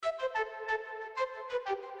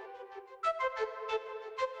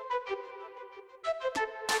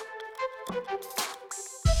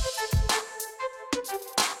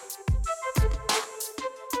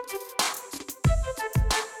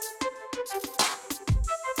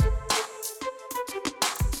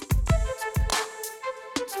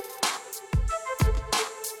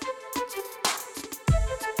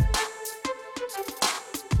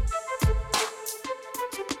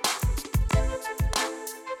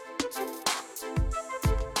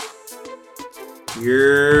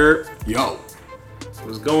Yo.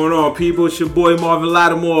 What's going on, people? It's your boy Marvin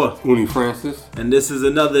Lattimore. Uni Francis. And this is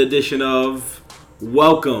another edition of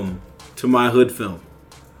Welcome to My Hood Film.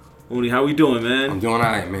 Uni, how we doing, man? I'm doing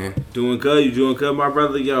alright, man. Doing good? You doing good, my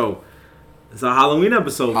brother? Yo, it's a Halloween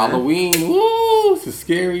episode, Halloween. Woo! It's a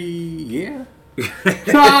scary year.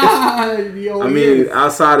 I mean,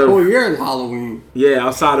 outside of... whole year is Halloween. Yeah,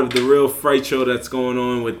 outside of the real fright show that's going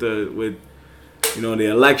on with the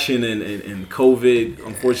election and COVID,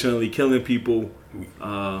 unfortunately killing people.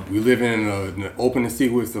 We live in an opening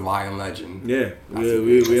sequence of I Am Legend. Yeah,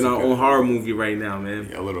 we're in our own horror movie right now, man.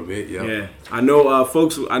 Yeah, a little bit, yeah. I know,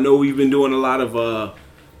 folks, we've been doing a lot of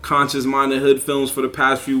conscious-minded hood films for the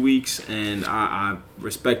past few weeks, and I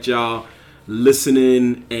respect y'all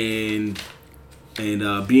listening and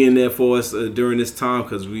being there for us during this time,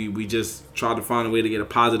 because we just tried to find a way to get a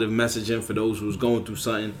positive message in for those who's going through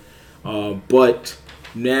something. But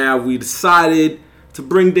now we decided to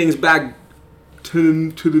bring things back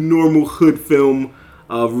to the normal hood film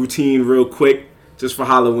routine real quick, just for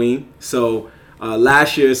Halloween. So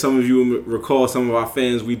last year, some of you recall, some of our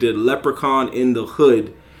fans, we did Leprechaun in the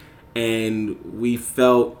Hood, and we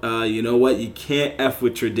felt, you know what, you can't F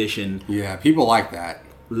with tradition. Yeah, people like that.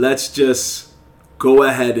 Let's just go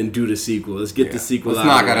ahead and do the sequel. Let's get the sequel Let's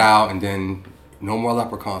out. knock it out, and then no more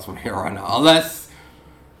Leprechauns from here on out. Unless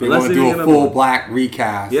they want to do a full black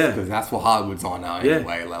recast. Yeah. Because that's what Hollywood's on now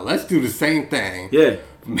anyway. Like, let's do the same thing. Yeah.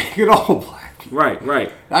 Make it all black.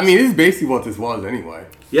 Right. I mean, this is basically what this was anyway.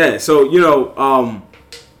 Yeah, so,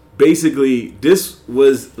 basically, this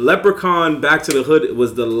was Leprechaun Back to the Hood. It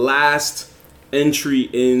was the last entry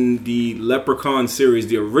in the Leprechaun series,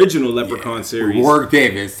 the original Leprechaun series. Warwick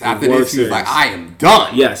Davis. After this, he was like, I am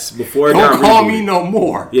done. Yes, before it Don't call me no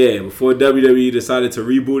more. Yeah, before WWE decided to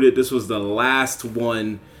reboot it, this was the last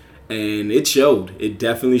one, and it showed. It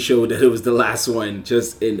definitely showed that it was the last one,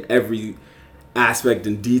 just in every aspect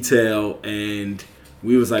and detail, and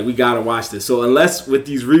we was like, we gotta watch this. So unless with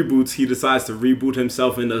these reboots, he decides to reboot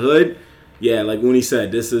himself in the Hood, yeah, like when he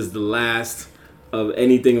said, this is the last of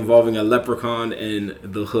anything involving a leprechaun and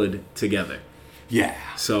the Hood together. Yeah.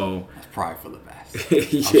 So that's probably for the best. Yeah.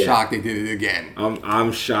 I'm shocked they did it again.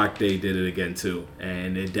 I'm shocked they did it again too,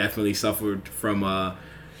 and it definitely suffered from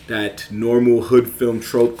that normal hood film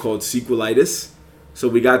trope called sequelitis. So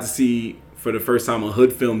we got to see for the first time a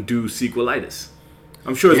hood film do sequelitis.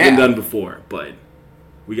 I'm sure it's been done before, but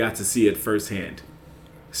we got to see it firsthand.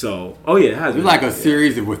 So, it has been. It's like a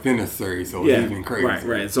series within a series, so it's even crazy.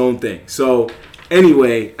 Right, its own thing. So,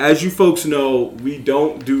 anyway, as you folks know, we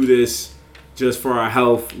don't do this just for our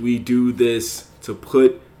health. We do this to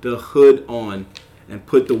put the hood on and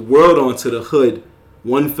put the world onto the hood,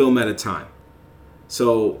 one film at a time.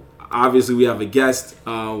 So, obviously, we have a guest.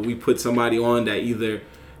 We put somebody on that either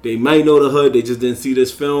they might know the hood, they just didn't see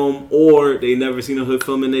this film, or they never seen a hood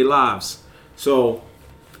film in their lives. So,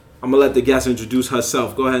 I'm going to let the guest introduce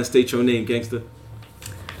herself. Go ahead and state your name, gangster.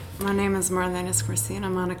 My name is Marlenis Christina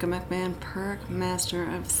Monica McMahon Perk, Master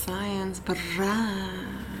of Science.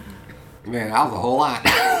 Man, that was a whole lot.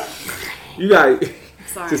 You got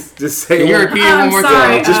sorry. Just say it. Can you repeat it one more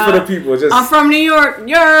time? Just for the people. I'm from New York.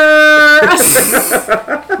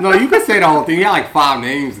 No, you can say the whole thing. You got like 5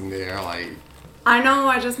 names in there. Like, I know,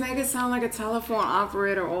 I just make it sound like a telephone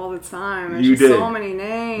operator all the time. There's You just did. so many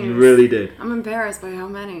names. You really did. I'm embarrassed by how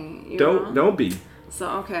many. Don't be. So,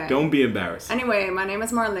 okay. Don't be embarrassed. Anyway, my name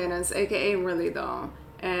is Marlenis, a.k.a. Really, though.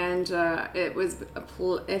 And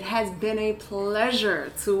it has been a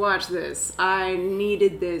pleasure to watch this. I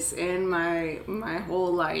needed this in my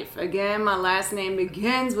whole life. Again, my last name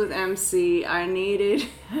begins with MC. I needed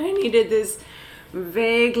this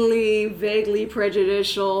vaguely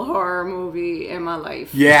prejudicial horror movie in my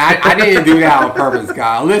life. Yeah, I didn't do that on purpose,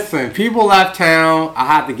 guys. Listen, people left town. I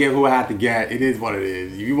had to get who I had to get. It is what it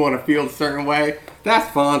is. If you want to feel a certain way,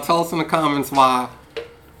 that's fun. Tell us in the comments why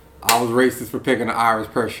I was racist for picking an Irish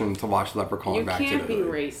person to watch Leprechaun Back to the Hood. You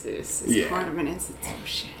can't be racist. It's part of an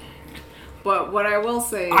institution. But what I will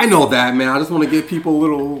say is, I know that, man. I just want to give people a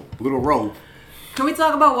little rope. Can we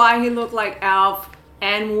talk about why he looked like Alf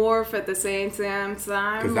and Worf at the same time?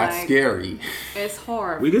 Because that's scary. It's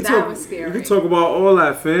horrible. We can talk about all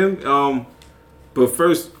that, fam. But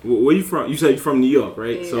first, where you from? You said you're from New York,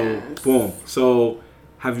 right? Yes. So, boom. So,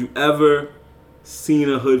 have you ever seen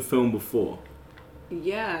a hood film before?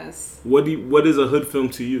 Yes. What is a hood film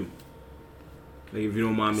to you? Like, if you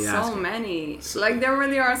don't mind me asking. So many. Like, there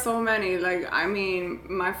really are so many. Like, I mean,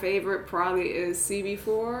 my favorite probably is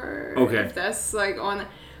CB4. Okay. If that's like on.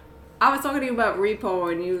 I was talking to you about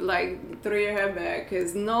Repo, and you like threw your head back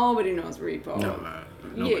because nobody knows Repo. No,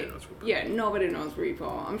 nobody knows Repo. Yeah, nobody knows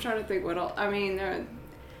Repo. I'm trying to think what else. I mean,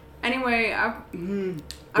 anyway, I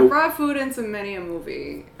brought food into many a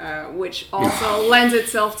movie, which also lends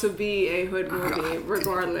itself to be a hood movie,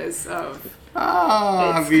 regardless of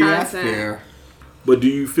I its mean, that's content. fair. But do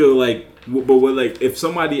you feel like, like, if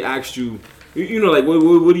somebody asked you, you know, like,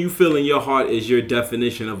 what do you feel in your heart is your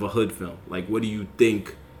definition of a hood film? Like, what do you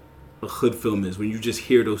think a hood film is when you just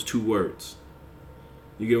hear those two words?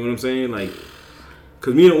 You get what I'm saying? Like,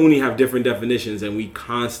 because me and Uni have different definitions, and we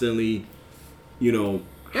constantly, you know,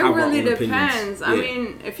 It have really our own depends. opinions. I Yeah.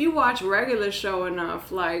 mean, if you watch Regular Show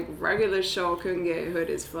enough, like Regular Show can get hood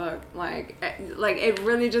as fuck. Like it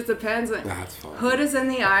really just depends. That's fine. Hood is in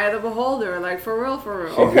the eye of the beholder. Like for real, for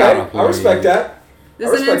real. Okay. Okay, I respect that.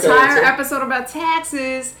 There's I an respect that entire answer. episode about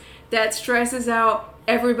taxes that stresses out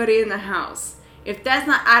everybody in the house. If that's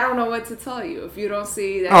not, I don't know what to tell you. If you don't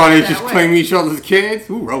see that, Oh, they that just way. claim each other's kids?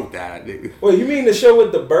 Who wrote that, nigga? Wait, you mean the show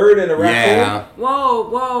with the bird and the raccoon? Yeah.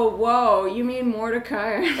 Whoa! You mean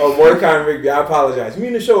Mordecai? Oh, Mordecai and Rigby. I apologize. You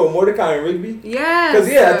mean the show with Mordecai and Rigby? Yes. Because,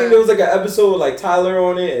 yeah, I think there was like an episode with like Tyler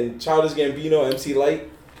on it and Childish Gambino, MC Light.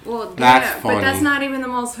 Well, That's yeah, funny. but that's not even the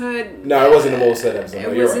most hood. No, it wasn't the most hood episode. It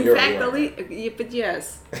No, you're was right, in you're right, fact you're the right. lead. Yeah, but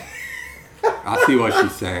yes. I see what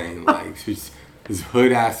she's saying. Like, she's this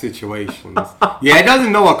hood ass situations. Yeah, it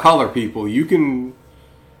doesn't know what color, people. You can.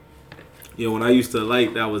 Yeah, when I used to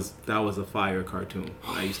like that was a fire cartoon.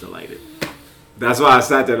 I used to like it. That's why I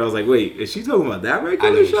sat there and I was like, wait, is she talking about that I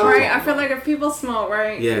regular know show? Right. I feel like if people smoke,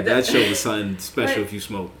 right? Yeah, that show was something special Right. if you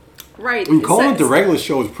smoke. Right. I mean, calling it the Se- regular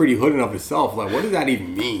show is pretty hood in of itself. Like, what does that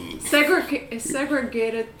even mean?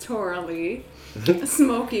 segregatorily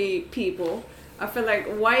smoky people. I feel like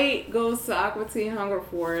white goes to Aqua Teen Hunger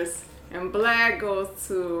Force and black goes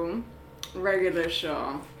to regular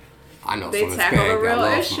show. I know They some tackle the Hispanic that real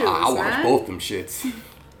love. issues, I watch man. both them shits.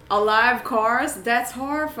 Alive Cars, that's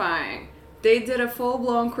horrifying. They did a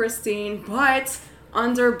full-blown Christine, but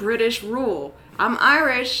under British rule. I'm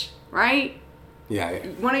Irish, right? Yeah,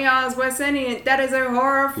 One of y'all is West Indian. That is a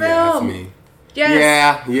horror film. yeah, that's me.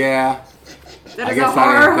 Yes. Yeah. That I is a guess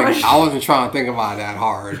horror. I wasn't trying to think about that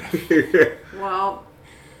hard. Well,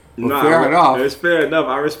 Fair enough. It's fair enough.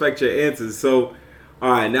 I respect your answers. So,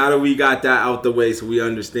 all right, now that we got that out the way, so we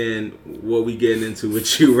understand what we getting into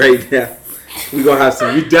with you right now, we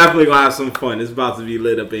definitely gonna have some fun. It's about to be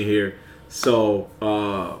lit up in here. So,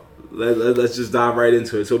 let's just dive right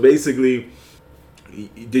into it. So, basically,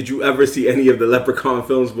 did you ever see any of the Leprechaun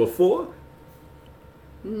films before?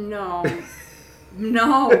 no.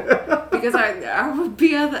 No, because I would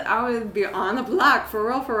be on the block for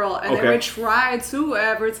real, and Okay. they would try to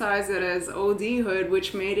advertise it as OD Hood,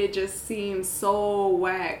 which made it just seem so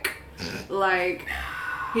whack. Like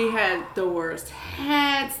he had the worst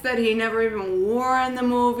hats that he never even wore in the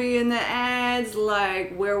movie in the ads.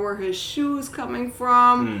 Like where were his shoes coming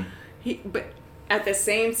from? But at the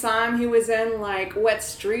same time, he was in like Wet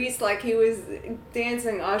Streets, like he was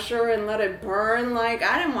dancing Usher and Let It Burn. Like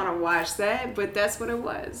I didn't want to watch that, but that's what it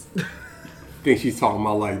was. I think she's talking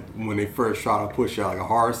about like when they first tried to push out like a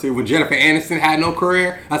horror scene when Jennifer Aniston had no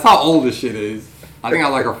career. That's how old this shit is. I think I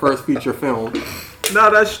like her first feature film.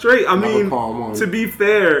 No, that's straight. I mean, Leprechaun one. to be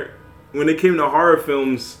fair, when it came to horror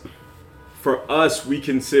films, for us, we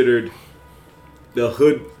considered The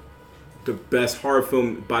Hood the best horror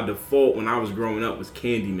film by default when I was growing up was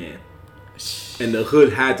Candyman. And The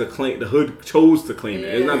Hood had to claim, The Hood chose to claim it.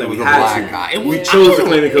 It's not It that was we a had black to. guy. We chose to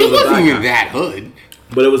claim it because It it was a wasn't black even guy. that hood.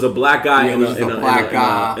 But it was a black guy Yeah, it was just a black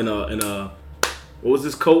guy. in a what was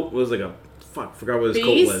his coat? It was like a forgot what his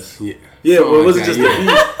Bees? coat was. Yeah, Yeah, Something well, it wasn't like just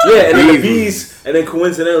that, the bees. Yeah, and then the Bees bees, and then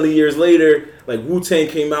coincidentally years later, like Wu-Tang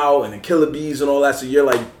came out, and then Killer Bees and all that. So you're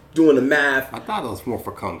like doing the math. I thought it was more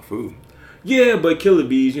for kung fu. Yeah, but Killer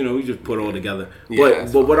Bees, you know, we just put it all together. Yeah,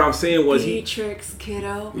 but that's what I'm saying was Beatrix,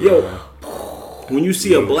 kiddo. yo, when you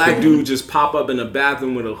see a black dude just pop up in a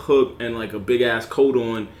bathroom with a hook and like a big ass coat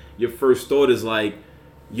on, your first thought is like,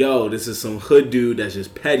 yo, this is some hood dude that's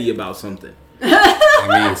just petty about something.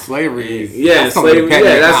 I mean, slavery is Yeah, something to slavery. be petty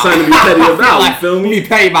Yeah, that's about. something to be petty I feel about. like You feel me? Be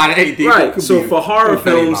petty about anything. Right. Could So be- for horror be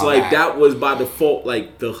petty films, about like that was by default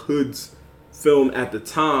like the Hood's film at the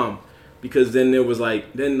time, because then there was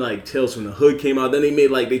like Tales from the Hood came out. Then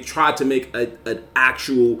they tried to make an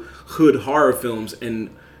actual hood horror films,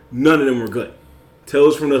 and none of them were good.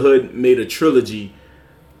 Tales from the Hood made a trilogy,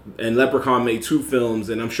 and Leprechaun made 2 films,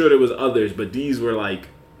 and I'm sure there was others, but these were like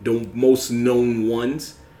the most known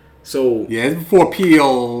ones. So Yeah, it's before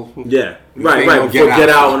Peel. yeah, They right. don't Before Get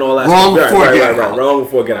Out and all that Wrong stuff. before Right, Get Out. wrong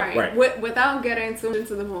before Get Out. Right. Without getting too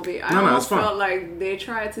into the movie, I No, almost it's fine. felt like they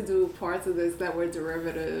tried to do parts of this that were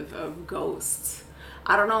derivative of Ghost.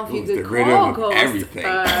 I don't know if you It was did derivative call of Ghost everything.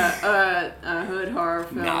 a hood horror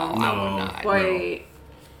film. No, I would not. But No.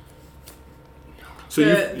 So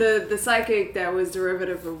the psychic that was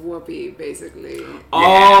derivative of Whoopi, basically.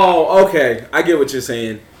 Oh, okay. I get what you're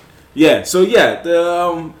saying. Yeah. So yeah,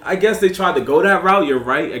 I guess they tried to go that route. You're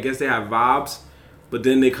right. I guess they have vibes, but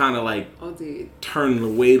then they kind of like Oh, dude.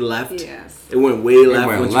 turned way left. Yes. It went way left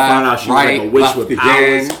went once you left, found out she was right, like a witch left with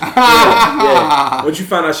again. powers. yeah. Once you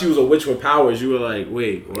found out she was a witch with powers, you were like,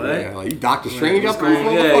 wait, what? Yeah, like you Doctor Strange what's up in this going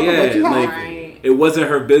on? Yeah, motherfucker? yeah, What you like- got? It wasn't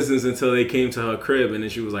her business until they came to her crib, and then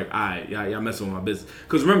she was like, "Alright, y'all messing with my business."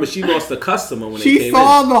 Because remember, she lost a customer when they She came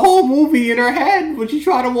saw in. the whole movie in her head when she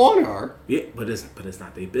tried to warn her. Yeah, but it's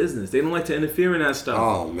not their business. They don't like to interfere in that stuff.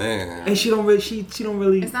 Oh man. And she don't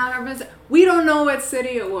really. It's not our business. We don't know what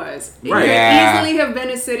city it was. It Right. could Yeah. easily have been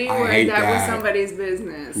a city I where hate that was that. somebody's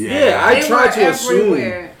business. Yeah. Yeah, I They tried were to assume.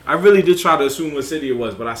 everywhere. I really did try to assume what city it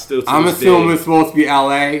was, but I still. I'm assuming it's supposed to be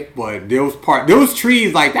LA, but there was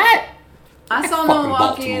trees like that. I saw fucking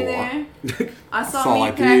Milwaukee in Baltimore. there. I saw saw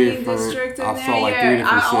like three Meatpacking different- District in I there. saw like three Yeah,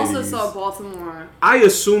 different I also cities. saw Baltimore. I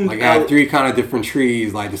assumed. Like I had three kind of different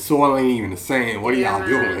trees. Like the soil ain't even the same. What are Yeah, y'all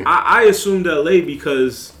man. doing? I assumed LA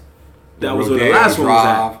because that was where the Rodeo last one was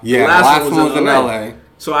Drive. at. Yeah, the the last one was in LA.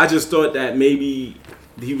 So I just thought that maybe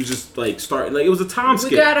he was just like starting. Like it was a time We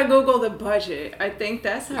skip. gotta Google the budget. I think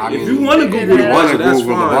that's how I you mean, If you wanna figure Google that the out. want to that's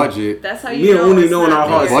Google the fine. budget. That's how Me you know only it's know in not our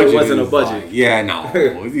hearts there. it wasn't a is budget. like- yeah, no,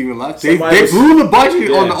 it was even less. They Somebody was- blew the budget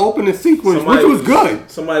Yeah. on the opening sequence, Somebody which was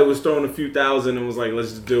good. Somebody was throwing a few thousand and was like, "Let's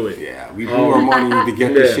just do it." Yeah, we blew our money to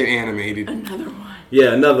get this Yeah. shit animated. Another one.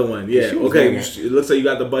 Yeah, another one. Yeah, She was okay. doing it. It looks like you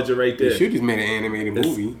got the budget right They there. should just made an animated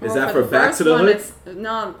movie. Is Well, that for the Back first to the one, Hood?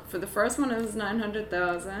 No, for the first one it was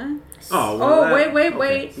 900,000. Oh, Oh,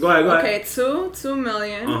 wait. Go ahead. Okay, 2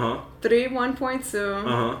 million. Uh huh. 3, 1.2. Uh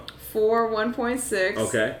huh. 4, 1.6.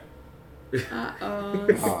 Okay. Uh-oh.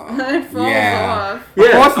 It falls yeah. off.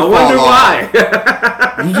 Yeah. course it I wonder fall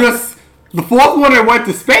why. You just the fourth one that went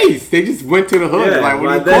to space. They just went to the hood. Yeah, like, what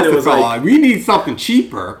by do you then it cost was it for? like- We need something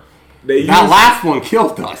cheaper. They That used- last one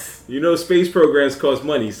killed us. You know, space programs cost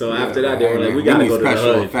money, so after that they were like, "We gotta need go to the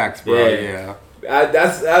special hood." effects, bro. Yeah.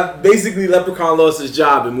 That's basically Leprechaun lost his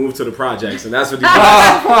job and moved to the projects, and that's what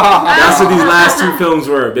that's what these last two films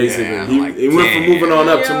were basically. Yeah, he, like, he went from damn. moving on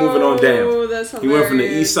up to moving on down. That's He went from the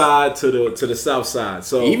hilarious. east side to the south side.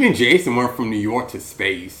 So Even Jason went from New York to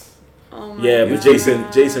space. Oh my yeah, but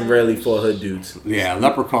God. Jason rarely fought hood dudes. Yeah,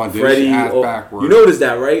 Leprechaun did Freddie, his ass backwards. you noticed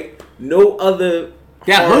that, right? No other.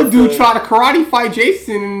 that horror hood dude film- tried to karate fight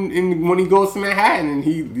Jason and when he goes to Manhattan and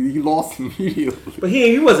he lost immediately. But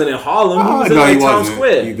he wasn't in Harlem. He was in no, like he Times wasn't.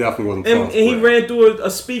 Square. He definitely wasn't. and Times he Square. ran through a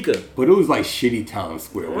speaker. But it was like shitty Times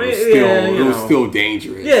Square. Where it was Yeah, still, you it was know. still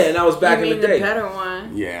dangerous. Yeah, and that was back You in mean the the day. better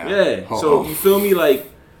one? Yeah. Yeah. Oh. So you feel me? Like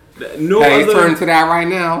no Hey, other. turn to that right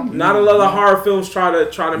now. Not a lot of horror films try to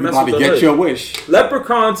You mess about with to the get hood. your wish.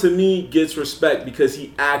 Leprechaun to me gets respect because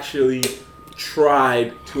he actually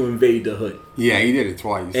tried to invade the hood, Yeah, he did it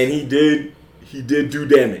twice. and he did do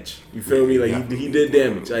damage. You feel me? Like definitely he did did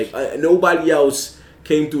damage. Like nobody else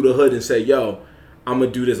came through the hood and said, "Yo, I'm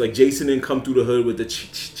gonna do this." Like Jason didn't come through the hood with the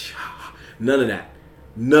none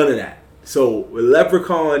of that. So with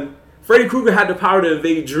Leprechaun, Freddy Krueger had the power to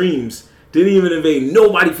invade dreams. Didn't even invade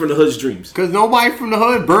nobody from the hood's dreams. Because nobody from the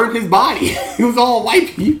hood burned his body. It was all white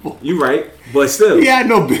people. You right, but still. He had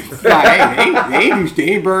no business. Like, hey, they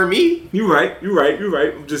ain't burn me. You're right.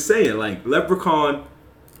 I'm just saying, like Leprechaun,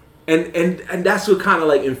 and that's what kind of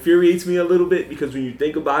like infuriates me a little bit because when you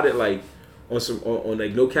think about it, like on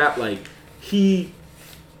like no cap, like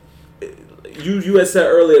you had said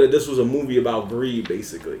earlier that this was a movie about greed,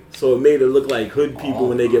 basically. So it made it look like hood people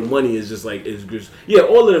when they get money is just like is just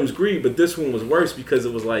all of them's greed, but this one was worse because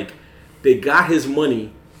it was like they got his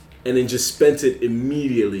money and then just spent it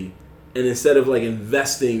immediately, and instead of like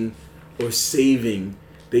investing or saving,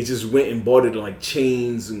 they just went and bought it like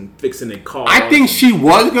chains and fixing their cars. I think she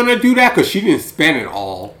was going to do that because she didn't spend it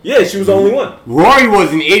all. Yeah, she was the only one. Rory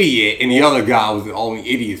was an idiot, and the other guy was the only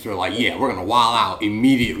idiot. So like, yeah, we're gonna wild out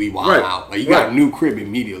immediately. Right. Out. Like you got Right. a new crib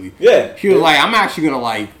immediately. Yeah. She was like, I'm actually gonna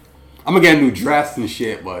I'm gonna get a new dress and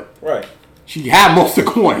shit. But Right. she had most of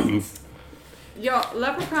the coins. Yo,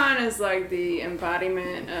 Leprechaun is like the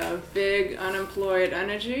embodiment of big unemployed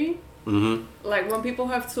energy. Mm-hmm. Like when people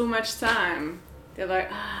have too much time, they're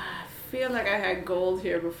like, I feel like I had gold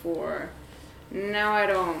here before. Now I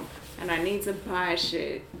don't. And I need to buy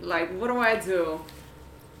shit. Like, what do I do?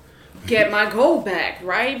 get my gold back,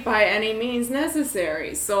 right? By any means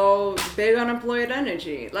necessary. So big unemployed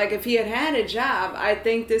energy. Like if he had had a job, I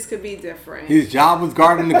think this could be different. His job was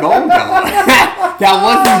guarding the gold, though. That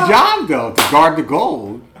was his job, though, to guard the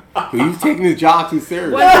gold. But he was taking his job too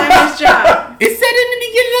serious. What's his job? It said in the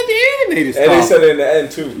beginning of the animated stuff. And they said it in the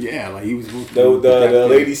end too. Yeah, like he was. The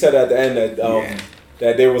lady said at the end that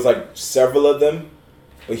that there was like several of them,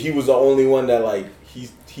 but he was the only one that like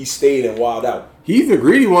he stayed and wild out. He's a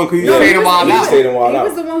greedy one because he Yeah, stayed a while he out. stayed and wild He out.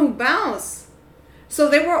 was the one who bounced. So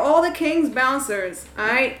they were all the king's bouncers,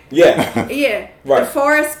 alright? Yeah. Yeah, Right. the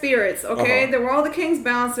forest spirits, okay? Uh-huh. They were all the king's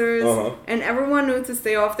bouncers, Uh-huh. and everyone knew to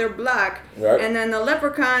stay off their block. Right. And then the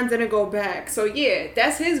leprechaun didn't go back. So yeah,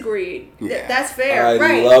 that's his greed. Yeah. That's fair, I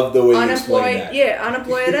right? love the way you explain that. Yeah,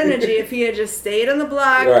 unemployed energy. If he had just stayed on the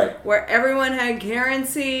block, Right. where everyone had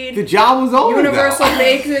guaranteed The job was over. universal though.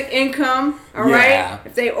 basic income, all right? Yeah.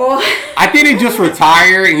 If they all I think they just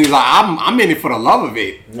retired, and he's like, I'm in it for the love of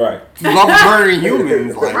it. Right. The love of murdering humans.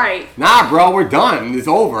 Like, Right. Nah, bro, we're done. It's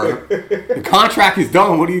over. The contract is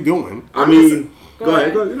done. What are you doing? I mean, Go go ahead.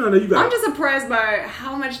 ahead. Go ahead. No, you got I'm it. just surprised by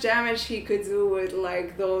how much damage he could do with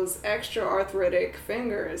like those extra arthritic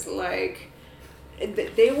fingers. Like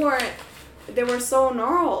they were so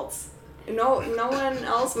gnarled. No one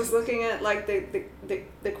else was looking at like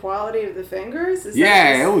the quality of the fingers. Is that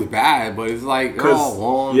Yeah, just- it was bad, but it's like they're all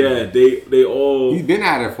long. Yeah, they all. He's been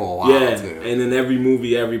at it for a while, Yeah, too. and in every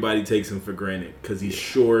movie, everybody takes him for granted because he's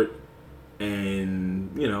short and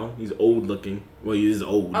he's old looking. Well, he is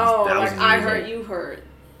old. He's Oh, like thousands of I years heard, old. you heard.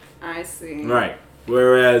 I see. Right.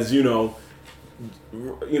 Whereas you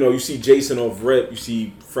see Jason off Rip, you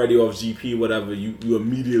see Freddy off GP, whatever. You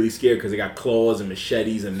immediately scared because they got claws and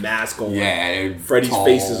machetes and masks on. Yeah, they're Freddy's tall,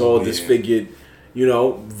 face is all yeah. disfigured.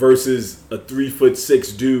 Versus a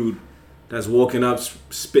 3'6" dude that's walking up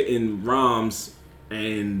spitting rhymes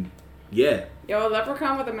and yeah. Yo, a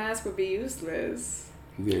leprechaun with a mask would be useless.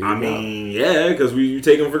 There you I go. mean, yeah, because you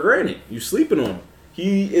take him for granted. You sleeping on him.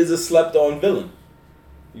 He is a slept on villain.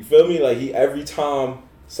 You feel me? Like every time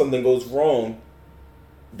something goes wrong,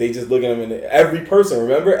 they just look at him and every person,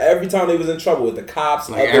 remember? Every time they was in trouble with the cops,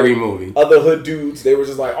 like every movie. other hood dudes, they were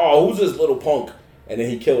just like, oh, who's this little punk? And then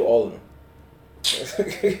he killed all of them.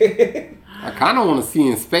 I kind of want to see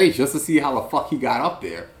in space just to see how the fuck he got up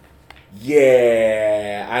there.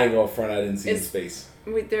 Yeah, I ain't gonna front, I didn't see It's- his face.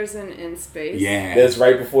 Wait, there's an in space. Yeah. That's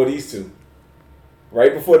right before these two.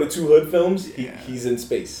 Right before the two hood films, Yeah. he's in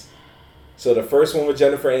space. So the first one with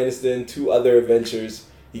Jennifer Aniston, 2 other adventures,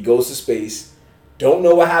 he goes to space, don't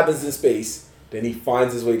know what happens in space, then he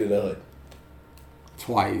finds his way to the hood.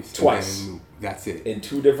 Twice. And that's it. In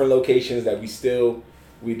 2 different locations that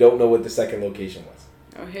we don't know what the second location was.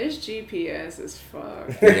 Oh, his GPS is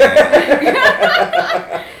fucked.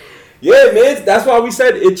 Yeah. Yeah, man, That's why we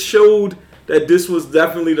said it showed that this was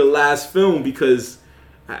definitely the last film because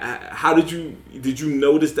how did you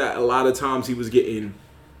notice that a lot of times he was getting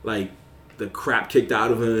like the crap kicked out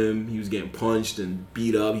of him, he was getting punched and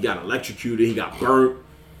beat up, he got electrocuted, he got burnt.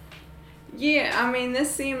 Yeah, I mean, this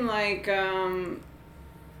seemed like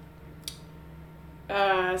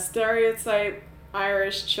stereotype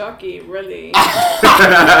Irish Chucky, really. That's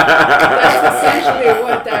essentially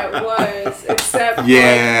what that was, except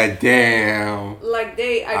Yeah, damn. like I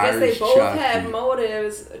guess they Irish both Chucky. had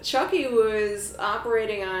motives. Chucky was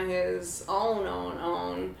operating on his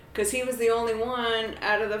own, because he was the only one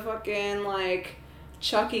out of the fucking like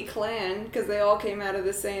Chucky clan, because they all came out of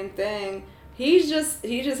the same thing. He just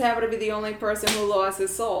happened to be the only person who lost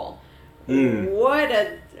his soul.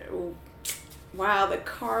 Wow, the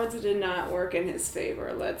cards did not work in his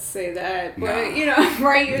favor, let's say that. But, Nah.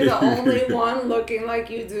 right, you're the only one looking like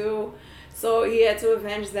you do. So he had to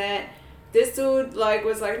avenge that. This dude,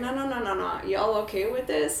 was like, no. Y'all okay with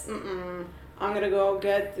this? I'm going to go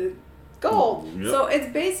get the gold. Yep. So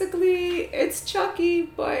it's Chucky,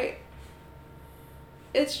 but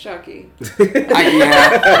it's Chucky.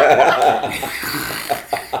 Yeah.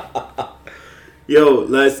 Yo,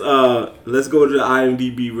 let's go to the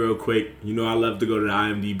IMDb real quick. I love to go to the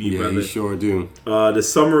IMDb, Yeah, brother. you sure do. The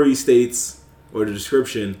summary states, or the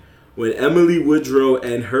description, when Emily Woodrow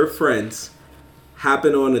and her friends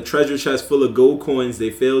happen on a treasure chest full of gold coins, they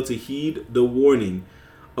fail to heed the warning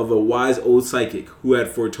of a wise old psychic who had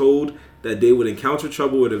foretold that they would encounter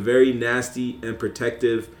trouble with a very nasty and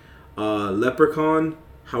protective leprechaun.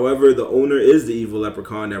 However, the owner is the evil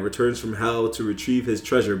leprechaun that returns from hell to retrieve his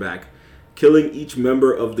treasure back, killing each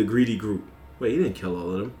member of the greedy group. Wait, he didn't kill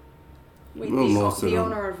all of them. Wait, Well, most of the them.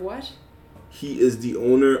 owner of what? he is the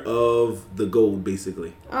owner of the gold,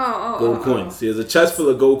 basically. Oh, Gold coins. He has a chest full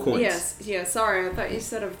of gold coins. Yes, yeah, sorry. I thought you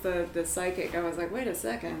said of the psychic. I was like, wait a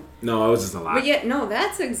second. No, it was just a lie. But yet, no,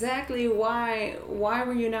 that's exactly why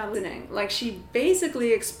were you not listening? Like, she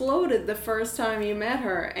basically exploded the first time you met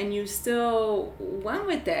her, and you still went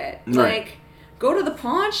with that. Right. Like, go to the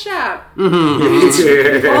pawn shop. Pawn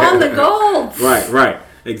the gold. Right.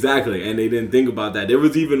 Exactly. And they didn't think about that. There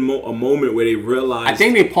was even a moment where they realized... I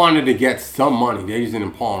think they pawned it to get some money. They just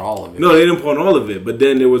didn't pawn all of it. No, they didn't pawn all of it. But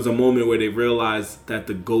then there was a moment where they realized that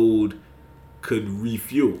the gold could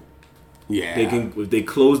refuel. Yeah. If they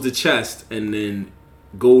close the chest, and then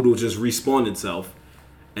gold will just respawn itself,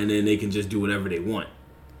 and then they can just do whatever they want.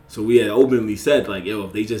 So we had openly said, like, yo,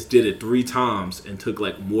 if they just did it 3 times and took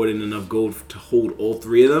like more than enough gold to hold all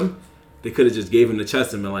 3 of them, they could have just gave him the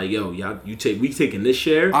chest and been like, yo, y'all, we taking this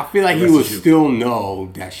share. I feel like he would still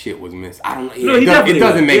know that shit was missing. I don't know. No, It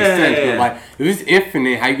doesn't make yeah, sense. yeah. But like, if it's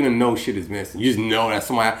infinite, how you gonna know shit is missing? You just know that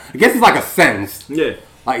somebody. I guess it's like a sense. Yeah.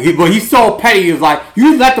 Like, but he's so petty. He was like,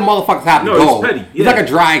 you let the motherfuckers have the No, he's gold. petty, He's yeah. like a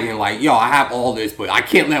dragon. Like, yo, I have all this, but I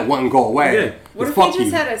can't let one go away. Yeah. What if Fuck he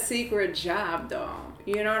just you. had a secret job, though?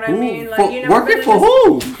 You know what I Who? mean? Like, For- you never working really for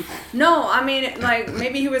just- who? No, I mean, like,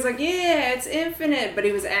 maybe he was like, yeah, it's infinite, but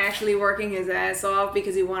he was actually working his ass off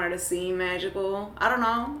because he wanted to seem magical. I don't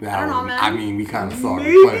know. I don't know, man. I mean, we kind of saw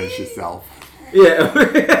Maybe. you punish yourself. Yeah.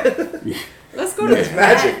 Let's go to It's the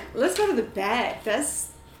magic. bat. Let's go to the bat. That's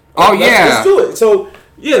Oh yeah. Let's do it. So,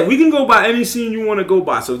 Yeah, we can go by any scene you want to go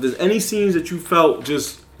by. So if there's any scenes that you felt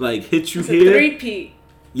just like hit you it's a here. three-peat.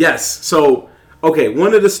 Yes. So, okay,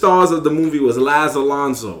 one of the stars of the movie was Laz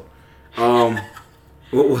Alonso.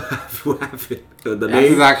 What happened? The That's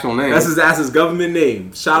name? his actual name. That's his government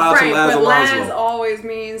name. Shout out Right, to Laz but Alonso. Laz always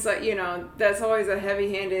means that, you know, that's always a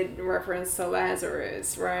heavy-handed reference to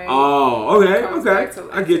Lazarus, right? Oh, okay, Comes back to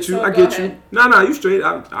okay. I get you. so I go get you. ahead. No, you straight.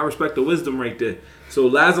 I respect the wisdom right there. So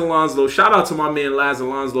Laz Alonso, shout out to my man Laz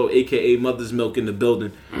Alonso, aka Mother's Milk in the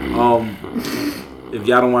building. If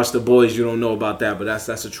y'all don't watch The Boys, you don't know about that, but that's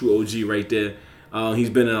a true OG right there. He's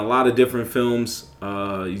been in a lot of different films.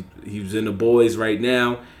 He was in The Boys right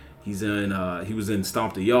now. He was in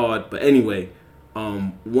Stomp the Yard. But anyway,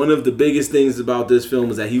 one of the biggest things about this film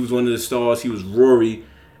is that he was one of the stars. He was Rory.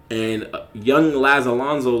 And young Laz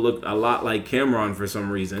Alonso looked a lot like Cameron for some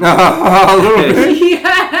reason.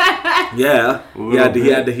 Yeah, he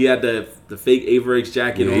had the fake Avirex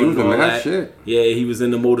jacket Yeah, on. he was and all in that that. shit. Yeah, he was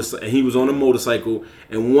in the motorcycle. He was on a motorcycle,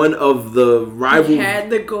 and one of the rival. He had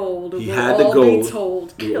the gold. He We'll had the all gold. Be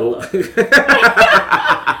told, killer.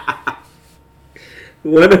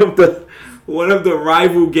 one of the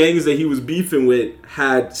rival gangs that he was beefing with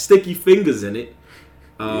had Sticky Fingers in it.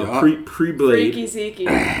 Yeah. Pre-Blade. Freaky Zeke.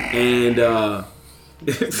 And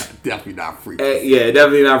Definitely not freaky. yeah,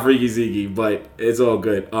 definitely not Freaky Zeke, but it's all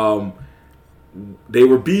good. They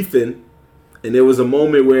were beefing, and there was a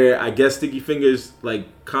moment where I guess Sticky Fingers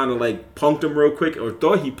kind of punked him real quick, or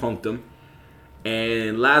thought he punked him,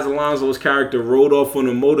 and Laz Alonso's character rode off on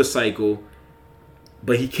a motorcycle,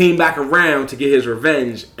 but he came back around to get his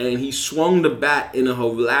revenge, and he swung the bat in a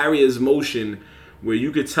hilarious motion where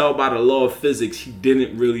you could tell by the law of physics he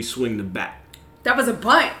didn't really swing the bat. That was a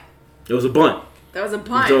bunt. It was a bunt. That was a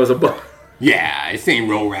bunt. So it was a bunt. Yeah, this ain't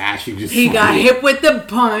road rash. You just He got hit with the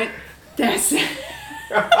bunt. That's it.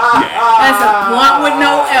 That's a blunt with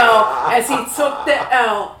no L. As he took the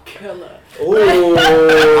L. Killer. Oh,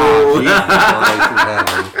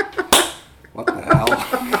 what the hell?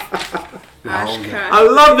 Oshkosh. I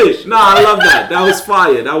love it. Nah, I love that. That was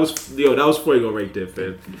fire. That was fuego right there,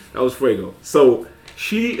 fam. That was fuego. So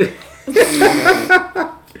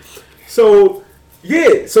So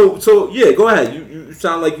yeah. Go ahead. You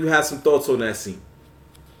sound like you had some thoughts on that scene.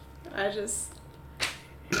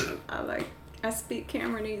 I speak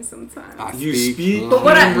Cameronese sometimes. You speak. But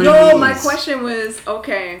my Cameronese. question was,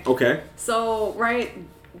 okay. Okay. So, I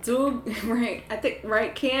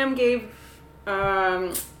think, Cam gave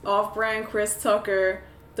off-brand Chris Tucker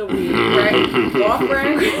the weed, right?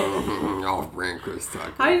 Off-brand. Off-brand Chris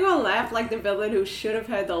Tucker. How you gonna laugh like the villain who should have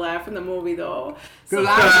had the laugh in the movie, though? He was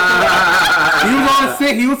on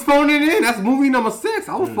sick. He was phoning in. That's movie number 6.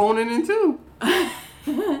 I was phoning in too.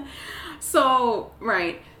 So,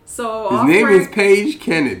 right. So His name is Paige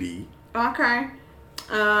Kennedy. Okay.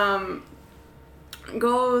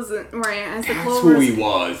 Goes right as the That's Clovers. who he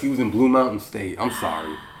was. He was in Blue Mountain State. I'm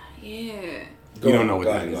sorry. Yeah. You don't know what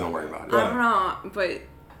that is. Don't worry about it. I don't know, but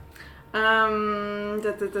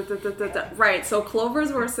right. So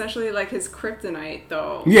Clovers were essentially like his kryptonite,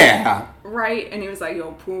 though. Yeah. Right, and he was like,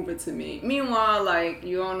 "Yo, prove it to me." Meanwhile, like,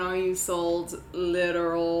 you don't know, you sold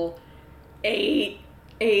literal 8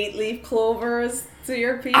 8-leaf clovers to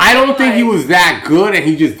your people. I don't think he like, was that good, and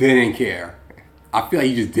he just didn't care. I feel like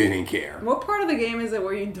he just didn't care. What part of the game is it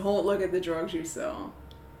where you don't look at the drugs you sell?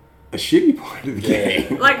 A shitty part of the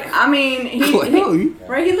game. Like, I mean, he Clearly.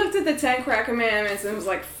 right? He looked at the 10 crack commandments and was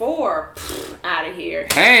like, 4, out of here.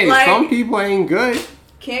 Hey, like, some people ain't good.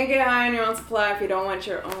 Can't get high on your own supply if you don't want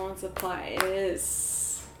your own supply. It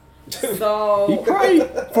is so. He probably,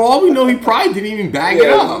 for all we know, he probably didn't even bag it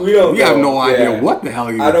Yeah, up. we don't have know. no idea Yeah. what the hell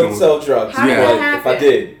he was I don't doing. sell drugs. How did but that if I happen?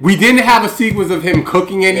 did, We didn't have a sequence of him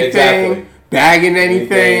cooking anything, Exactly. bagging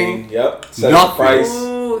anything. Yep. Set Nothing. the price.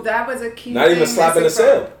 Ooh, that was a key. Not even thing slapping a missing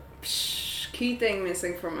sale. Key thing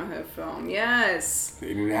missing from a hood film. Yes. They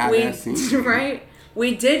didn't have that scene. Right?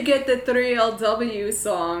 We did get the 3LW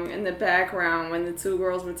song in the background when the two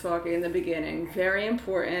girls were talking in the beginning. Very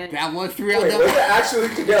important. That was 3 Wait, was it actually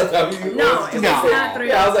 3LW? No, it was No. not 3LW.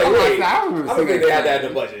 Yeah, I was like, wait. I I remember don't think seeing they had that. that in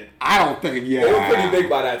the budget. I don't think, yeah. They were pretty big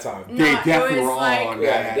by that time. No, They it definitely was were like- on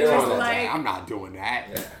Yeah, that. they were on I was that. I'm not doing that.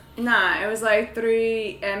 Nah, it was like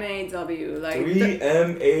 3MAW. Like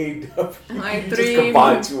 3MAW. Like You three- just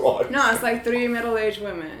combined two artists. no, it's like 3 middle-aged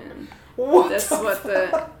women. What? That's what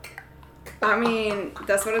the. I mean,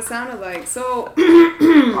 that's what it sounded like. So,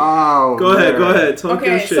 Oh, Go ahead. Talk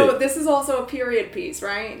your okay, shit. so this is also a period piece,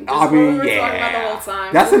 right? This I is mean, what we were yeah. talking about the whole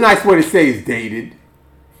time. That's a nice way to say it's dated.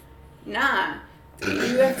 Nah.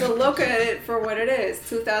 You have to look at it for what it is.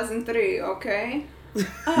 2003, okay?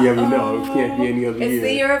 Yeah, we know. It can't be any other It's year.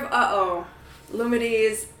 the year of uh-oh. Lumity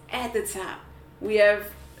is at the top. We have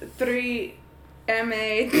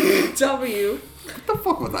 3MAW. What the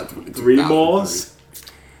fuck was I doing? in 3 2003? malls.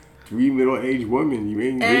 3 middle-aged women. You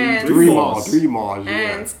ain't And- three Three malls. malls. 3 malls, yeah.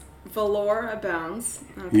 And Valor abounds.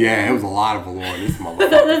 Okay. Yeah, it was a lot of allure in this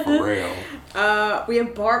motherfucker, for real. We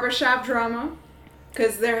have barbershop drama.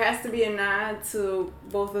 Because there has to be a nod to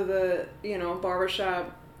both of the,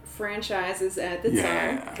 barbershop franchises at the time.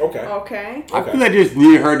 Yeah. Okay. Okay. I feel like they just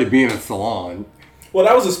needed her to be in a salon. Well,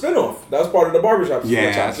 that was a spinoff. That was part of the barbershop Yeah,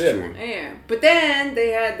 franchise. that's true. Yeah, but then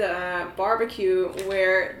they had the barbecue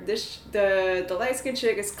where the light skinned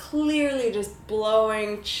chick is clearly just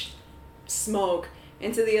blowing smoke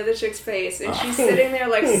into the other chick's face, and she's sitting there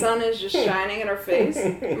like sun is just shining in her face.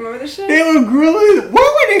 Remember the shit? They were grilling. Where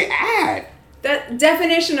were they at? That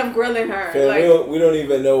definition of grilling her, Fam, like we don't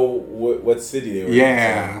even know what city they were in.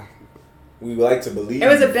 Yeah. So we like to believe. it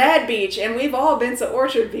was a bad beach, and we've all been to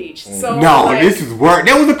Orchard Beach. So No, like, this is work.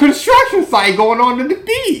 There was a construction site going on in the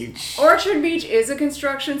beach. Orchard Beach is a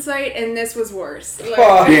construction site, and this was worse. Like,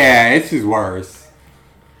 Yeah, it's just worse.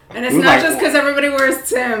 and it's It was not like- just because everybody wears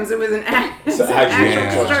Timbs. It was an It's actual an actual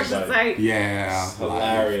construction construction site. Yeah.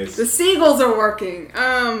 hilarious. The seagulls are working.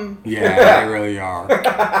 Yeah, they really are.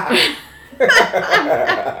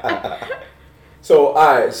 So,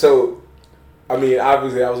 alright, so, I mean,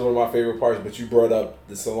 obviously that was one of my favorite parts, but you brought up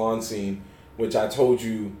the salon scene, which I told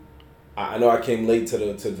you, I know I came late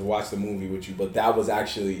to watch the movie with you, but that was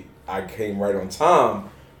actually, I came right on time.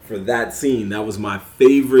 For that scene, that was my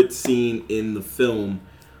favorite scene in the film.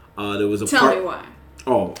 There was a Tell part. me why.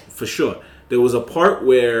 Oh, for sure. There was a part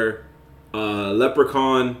where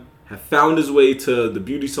Leprechaun had found his way to the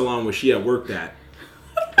beauty salon where she had worked at,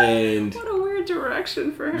 and What a weird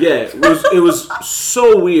direction for him. yeah, it was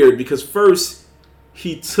so weird because first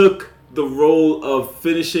he took the role of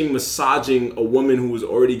finishing massaging a woman who was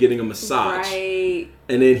already getting a massage, Right.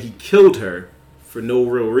 and then he killed her for no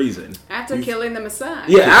real reason. After killing the massage.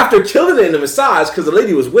 Yeah, after killing her in the massage, because the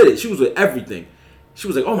lady was with it. She was with everything. She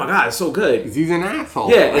was like, oh my God, it's so good. He's an asshole.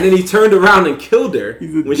 Yeah, and then he turned around and killed her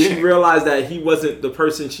He's a when she dick. realized that he wasn't the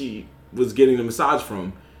person she was getting the massage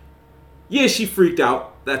from. Yeah, she freaked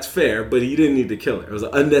out. That's fair, but he didn't need to kill her. It was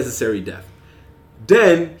an unnecessary death.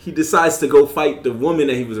 Then he decides to go fight the woman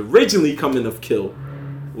that he was originally coming to kill,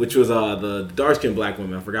 which was the dark-skinned black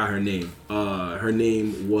woman. I forgot her name. Her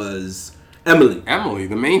name was Emily. Emily,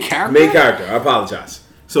 the main character. Main character. I apologize.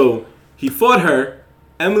 So he fought her.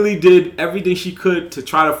 Emily did everything she could to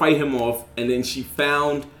try to fight him off, and then she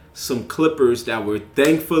found some clippers that were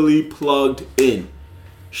thankfully plugged in.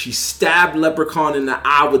 She stabbed Leprechaun in the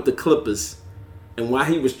eye with the clippers, and while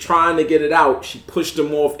he was trying to get it out, she pushed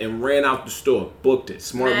him off and ran out the store. Booked it.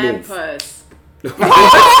 Smart Man move. puss.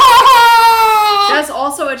 That's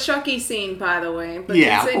also a Chucky scene, by the way. But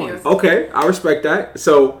Yeah, of continue. course. Okay, I respect that.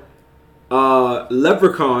 So,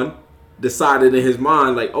 Leprechaun decided in his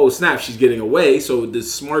mind, like, oh snap, she's getting away. So the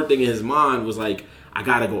smart thing in his mind was like, I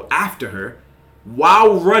gotta go after her.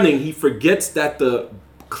 While running, he forgets that the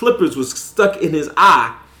clippers was stuck in his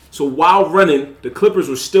eye. So while running, the clippers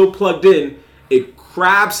were still plugged in. It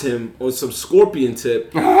grabs him on some scorpion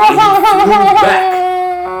tip, and he flew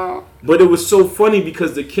back. But it was so funny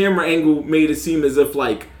because the camera angle made it seem as if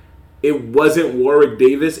like it wasn't Warwick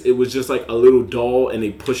Davis. It was just like a little doll, and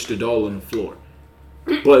they pushed the doll on the floor.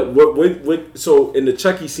 But what? So in the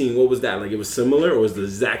Chucky scene, what was that? Like it was similar, or was the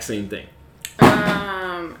exact same thing?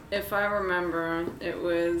 If I remember, it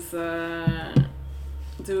was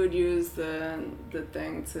dude used the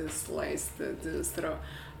thing to slice the dude's throat.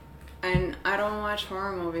 And I don't watch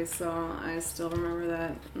horror movies, so I still remember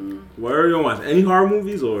that. Where you don't watch any horror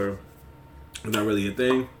movies, or not really a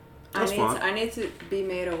thing? That's fine. I need to be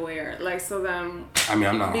made aware, like so then. I mean,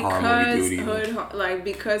 I'm not a horror movie dude either.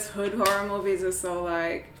 Because hood horror movies are so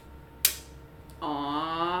like,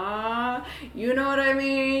 aww, you know what I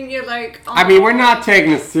mean? You're like, aww. I mean, we're not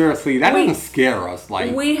taking it seriously. That doesn't scare us.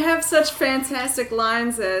 Like we have such fantastic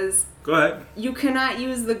lines as, go ahead. You cannot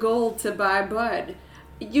use the gold to buy bud.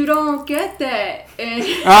 You don't get that. And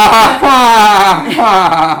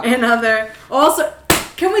other also.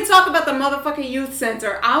 Can we talk about the motherfucking youth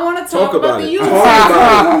center? I want to talk about the youth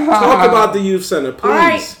center. Talk about the youth center, please. All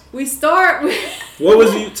right, we start with. What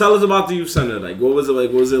was you? Tell us about the youth center. Like, what was it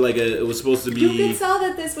like? Was it like it was supposed to be? You can tell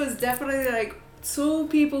that this was definitely like two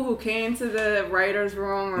people who came to the writer's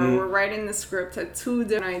room or were writing the script had two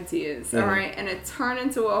different ideas. All right, and it turned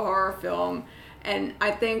into a horror film. And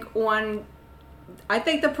I think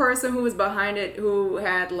the person who was behind it, who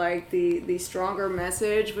had like the stronger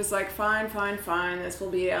message, was like, fine, this will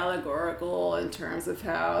be allegorical in terms of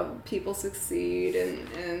how people succeed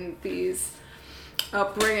in these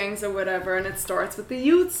upbringings or whatever, and it starts with the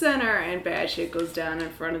youth center, and bad shit goes down in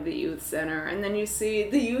front of the youth center, and then you see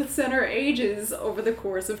the youth center ages over the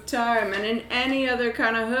course of time. And in any other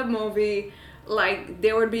kind of hood movie, like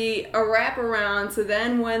there would be a wraparound to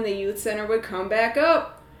then when the youth center would come back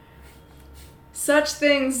up. Such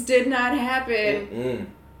things did not happen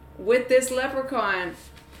with this leprechaun.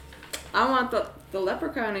 I want the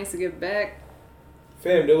leprechaun needs to get back.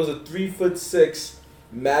 Fam, there was a 3'6"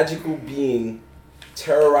 magical being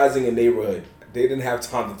terrorizing a neighborhood. They didn't have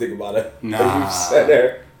time to think about it. Nah. The youth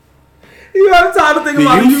center. You have time to think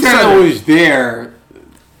about the youth center was there.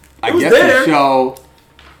 I guess to show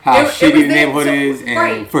how shitty the neighborhood is,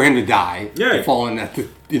 and for him to die, falling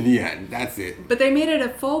in the end. That's it. But they made it a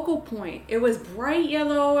focal point. It was bright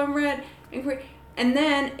yellow and red and green, and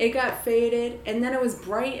then it got faded, and then it was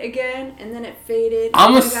bright again, and then it faded.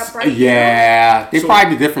 And it got bright yellow. They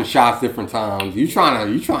probably did different shots, different times. You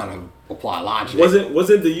trying to apply logic.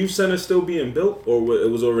 Wasn't the youth center still being built, or it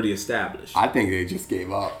was already established? I think they just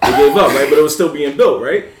gave up. They gave up, right? But it was still being built,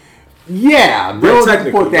 right? Yeah,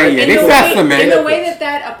 technically. In the way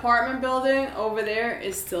that apartment building over there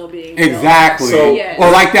is still being built. Exactly. So, or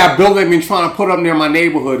like that building they've been trying to put up near my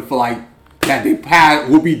neighborhood for like that they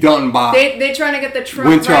will be done by. They're trying to get the Trump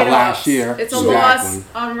winter of last year. It's a loss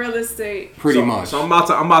on real estate. Pretty much. So I'm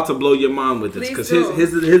about to blow your mind with this, because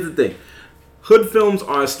here's the thing. Hood films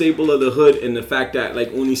are a staple of the hood in the fact that,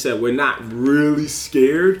 like Uni said, we're not really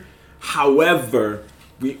scared. However,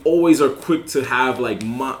 we always are quick to have like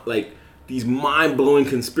these mind-blowing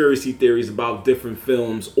conspiracy theories about different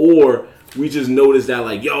films, or we just noticed that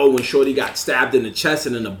like, yo, when Shorty got stabbed in the chest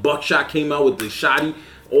and then the buckshot came out with the shotty,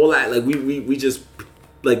 all that, like we just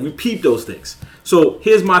like we peeped those things. So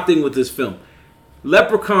here's my thing with this film.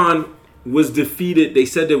 Leprechaun was defeated. They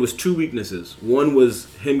said there was two weaknesses. One was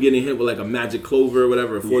him getting hit with like a magic clover or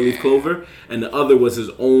whatever, a 4-leaf clover, and the other was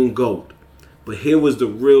his own goat. But here was the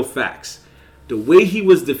real facts. The way he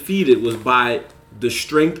was defeated was by the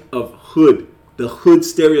strength of hood. The hood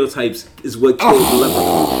stereotypes is what killed the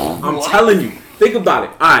leprechaun. I'm telling you. Think about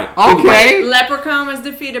it. All right. Okay. Leprechaun was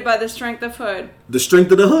defeated by the strength of hood. The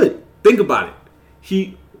strength of the hood. Think about it.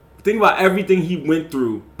 Think about everything he went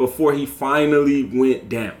through before he finally went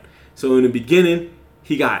down. So in the beginning,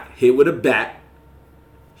 he got hit with a bat.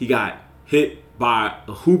 He got hit by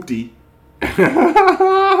a hoopty. He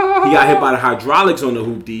got hit by the hydraulics on the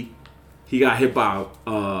hoopty. He got hit by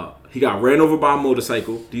he got ran over by a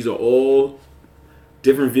motorcycle. These are all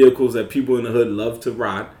different vehicles that people in the hood love to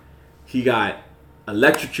ride. He got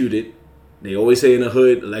electrocuted. They always say in the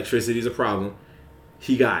hood, electricity is a problem.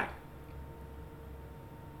 He got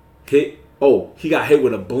hit. Oh, he got hit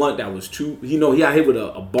with a blunt that was too. He got hit with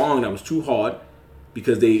a bong that was too hard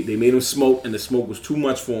because they made him smoke and the smoke was too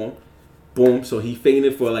much for him. Boom. So he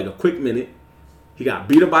fainted for like a quick minute. He got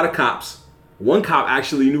beat up by the cops. One cop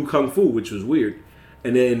actually knew Kung Fu, which was weird.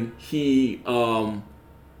 And then he,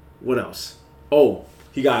 what else? Oh,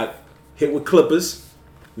 he got hit with clippers.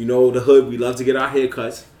 You know, the hood, we love to get our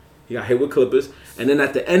haircuts. He got hit with clippers, and then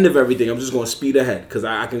at the end of everything, I'm just going to speed ahead because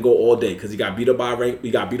I can go all day. Because he got beat up by a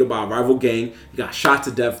rival gang. He got shot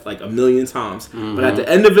to death like a million times. Mm-hmm. But at the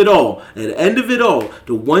end of it all,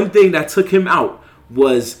 the one thing that took him out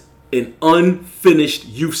was an unfinished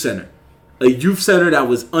youth center, a youth center that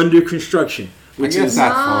was under construction. Which is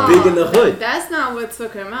big in the hood. That's not what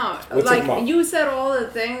took him out. What took him out? You said all the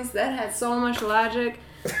things that had so much logic.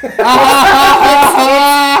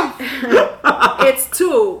 It's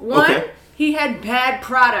two. One, he had bad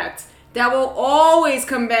product that will always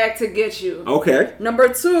come back to get you. Okay. Number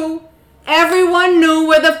two, everyone knew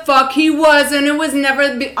where the fuck he was, and it was never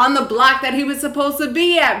on the block that he was supposed to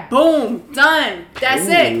be at. Boom, done. That's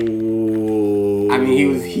it. I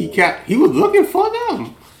mean, he was looking for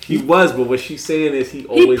them. He was, but what she's saying is he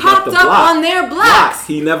always popped left the up block. on their blocks.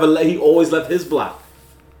 He always left his block.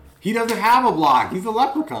 He doesn't have a block. He's a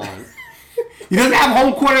leprechaun. He doesn't have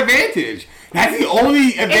home court advantage. That's the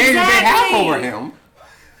only advantage they have over him.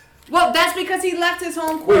 Well, that's because he left his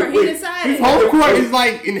home court. Wait. He decided. His home court is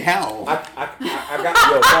like in hell. I got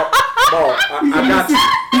you.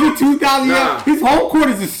 He's a 2,000 Nah. His home court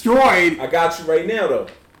is destroyed. I got you right now, though.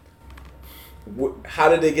 How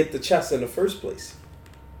did they get the chest in the first place?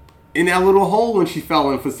 In that little hole when she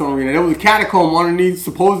fell in for some reason. There was a catacomb underneath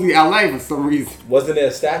supposedly LA for some reason. Wasn't there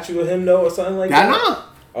a statue of him, though, or something like that? Nah.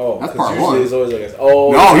 Oh, that's 'cause part usually one. it's always like,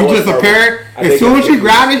 no, he just appeared. As soon as she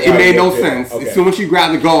grabbed it, it made no sense. Okay. As soon as she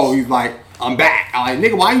grabbed the goal, he's like, I'm back. I'm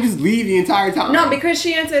like, nigga, why you just leave the entire time? No, because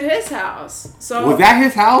she entered his house. So was that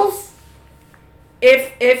his house?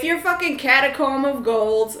 If your fucking catacomb of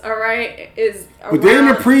gold, all right, is around, But didn't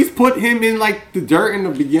the priest put him in like the dirt in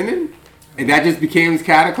the beginning, and that just became his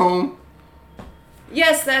catacomb?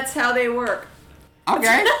 Yes, that's how they work.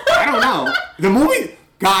 Okay, I don't know. The movie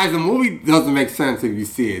doesn't make sense if you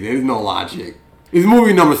see it. There's no logic. It's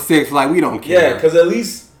movie number 6. Like, we don't care. Yeah, because at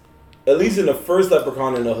least in the first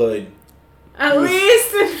Leprechaun in the Hood. At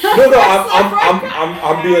least. No,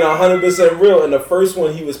 I'm being 100% real. In the first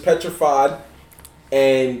one, he was petrified,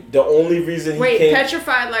 and the only reason he came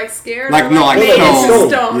petrified, like scared, like no, like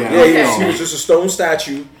stone. Yeah, Okay. He was just a stone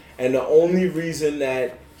statue, and the only reason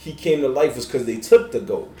that he came to life was because they took the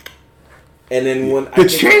gold. And then when there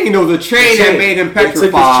was a chain that made him petrified. They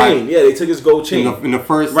took his chain. Yeah, they took his gold chain in the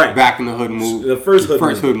first Back in the Hood movie. The first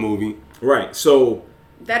Hood movie. Right. So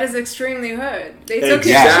that is extremely hood. They took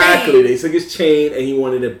his exactly. chain. They took his chain, and he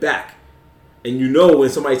wanted it back. And you know, when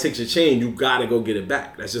somebody takes your chain, you gotta go get it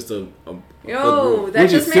back. That's just a that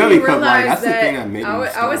just made me realize that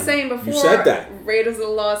I was saying before. You said that. Raiders of the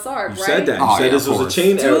Lost Ark, right? You said that. You said this was a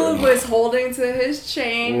chain error. Dude was holding to his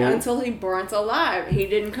chain until he burnt alive. He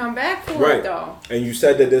didn't come back for it though. And you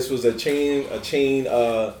said that this was a chain.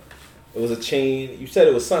 It was a chain. You said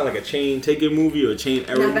it was something like a chain taking movie or a chain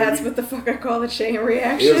error movie. Now that's what the fuck I call a chain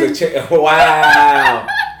reaction. It was a chain. Wow.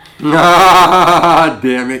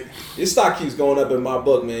 Damn it. Your stock keeps going up in my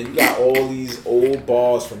book, man. You got all these old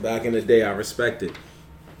bars from back in the day. I respect it.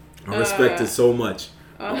 I respect it so much.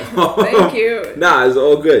 Thank you. Nah, it's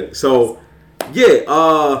all good. So,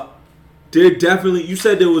 yeah, there definitely. You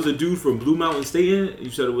said there was a dude from Blue Mountain State in it. You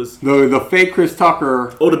said it was the fake Chris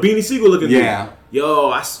Tucker. Oh, the Beanie Siegel looking dude. Yeah. Yo,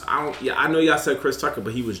 I know y'all said Chris Tucker,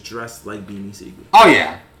 but he was dressed like Beanie Siegel. Oh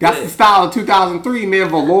yeah, that's the style of 2003, man.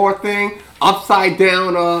 Velour thing, upside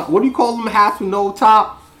down. What do you call them? Hats with no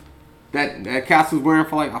top. That Cass was wearing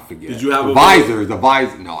for like, I forget. Did you have a visor? The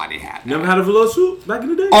visor? No, I didn't have that. Never had a velour suit back in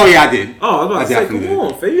the day? Oh yeah, I did. Oh, I was about to say, come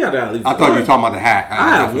on, Faye, you had to at least. I thought you were talking about the hat.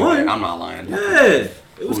 I have one. Did. I'm not lying. Yeah,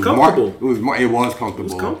 it was comfortable. It was comfortable. It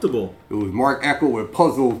was comfortable. It was Mark Echo with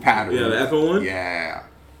puzzle pattern. Yeah, the Echo one. Yeah.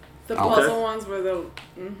 The puzzle ones were the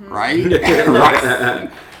right.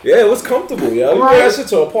 Right. Yeah, it was comfortable, yo. You wear that shit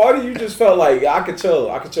to a party, you just felt like I could chill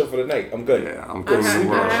for the night. I'm good. Yeah, I'm good.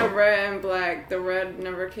 I had red and black. The red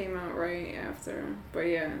never came out right after, but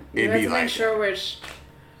yeah, you had to make sure which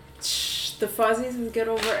the fuzzies would get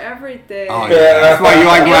over everything. Oh yeah, that's why you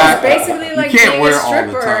like black. It's basically like you can't being wear a it all the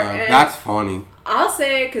stripper. time. That's funny. I'll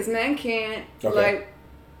say it because men can't. Okay. Like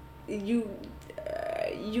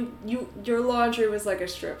your laundry was like a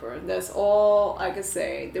stripper. That's all I could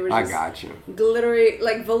say. There was I got you. Glittery,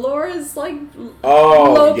 like velour is like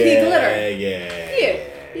low key glitter.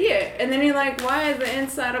 Yeah. And then you're like, why is the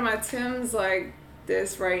inside of my Tim's like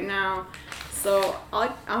this right now? So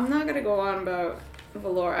I'm not gonna go on about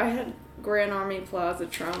velour. I had Grand Army Plaza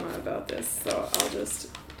trauma about this, so I'll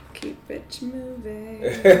just keep it moving.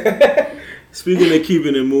 Speaking of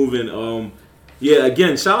keeping it moving, yeah,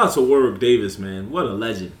 again, shout out to Warwick Davis, man. What a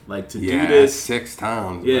legend. Like, to do this 6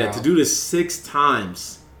 times. Yeah, bro. to do this 6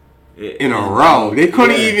 times. In a row. They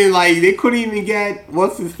couldn't even get,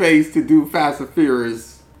 what's his face, to do Fast and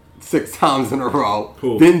Furious 6 times in a row.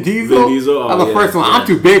 Who? Vin Diesel. Vin Diesel? Oh, That's the yeah, first one. yeah. I'm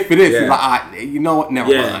too big for this. Yeah. He's like, you know what?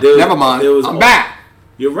 Never Yeah, mind. there was- Never mind. there was I'm al- back.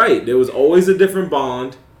 You're right. There was always a different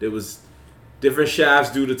Bond. There was different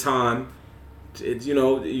shafts due to time.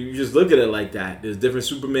 You just look at it like that. There's different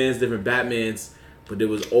Supermans, different Batmans, but there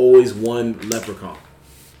was always one Leprechaun.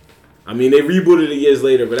 I mean, they rebooted it years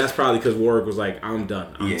later, but that's probably because Warwick was like, I'm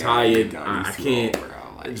done. I'm tired. I can't.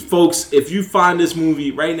 Folks, if you find this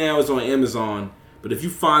movie, right now it's on Amazon, but if you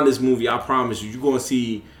find this movie, I promise you're going to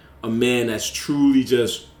see a man that's truly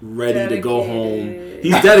just ready to go home.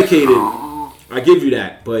 He's dedicated. I give you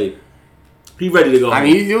that, but he's ready to go home. I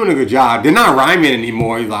mean, he's doing a good job. They're not rhyming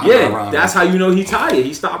anymore. He's like, I'm not Yeah, rhyming. that's how you know he's tired.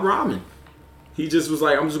 He stopped rhyming. He just was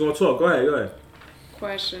like, I'm just going to talk. Go ahead.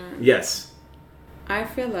 Question. Yes. I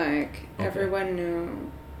feel like everyone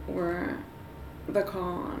knew where the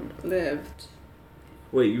Khan lived.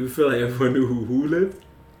 Wait, you feel like everyone knew who lived?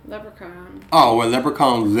 Leprechaun. Oh, where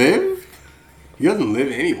Leprechaun live? He doesn't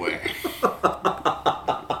live anywhere.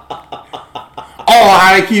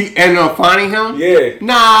 How they keep ending up finding him? Yeah.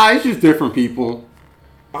 Nah, it's just different people.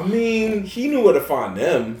 I mean, he knew where to find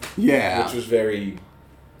them. Yeah. Which was very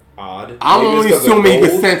odd. I'm Maybe only it's 'cause of assuming he could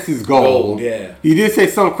gold. sense his gold. Gold, yeah. He did say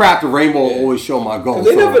some crap. The rainbow will Yeah. always show my gold.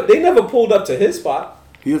 They so never pulled up to his spot.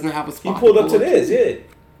 he doesn't have a He spot. pulled up to pull theirs, yeah.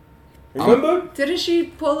 Remember? Didn't she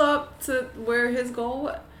pull up to where his goal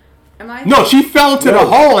was? Am I? No, she fell into the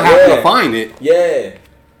hole and had to find it. Yeah.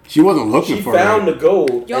 She wasn't looking She for found it. the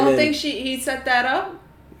gold. Y'all and then- think he set that up?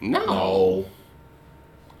 No.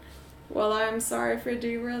 Well, I'm sorry for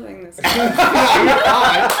derailing this. I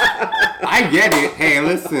get it. Hey,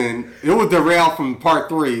 listen, it was derailed from part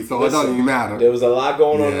 3, so it doesn't even matter. There was a lot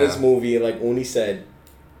going on in Yeah. this movie, and like Uni said,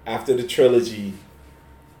 after the trilogy,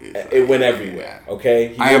 it went everywhere. Okay,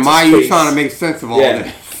 He I went to admire you space. trying to make sense of all Yeah,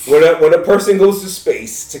 this. when a person goes to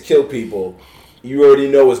space to kill people, you already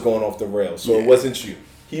know what's going off the rails. So it Yeah. wasn't you.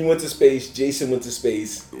 He went to space. Jason went to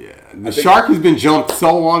space. Yeah, the shark has been jumped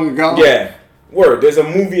so long ago. Yeah, word. There's a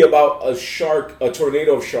movie about a shark, a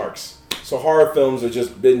tornado of sharks. So horror films have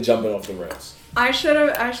just been jumping off the rails. I should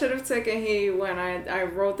have taken heed when I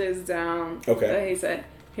wrote this down. Okay. That he said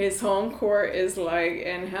his home court is like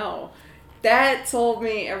in hell. That told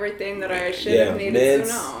me everything that I should have needed to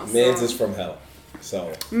know. Mans So- is from hell.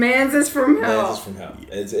 So Mans is from hell. Mans is from hell.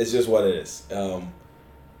 It's just what it is.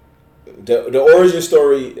 The origin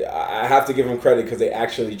story, I have to give them credit because they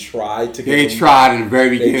actually tried to. They give tried in the very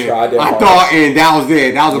beginning. tried their I hardest. thought, and that was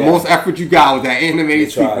it. That was the Yeah. most effort you got with that They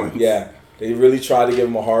animated tried, sequence. yeah. They really tried to give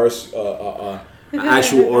him a horror,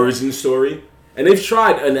 Actual origin story. And they've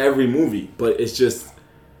tried in every movie, but it's just...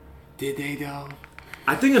 Did they though?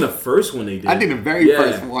 I think in the first one they did. I did the very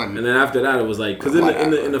first one. And then after that it was like... Because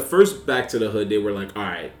in the first Back to the Hood, they were like,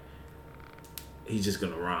 alright, he's just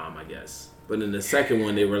going to rhyme, I guess. But in the second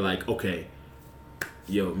one, they were like, okay,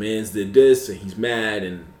 yo, Mans did this, and he's mad,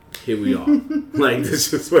 and here we are. Like,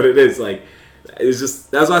 this is what it is. Like, it's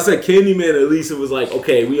just... That's why I said Candyman, at least it was like,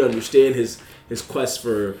 okay, we understand his quest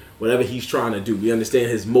for whatever he's trying to do. We understand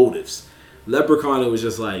his motives. Leprechaun, it was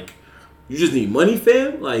just like, you just need money,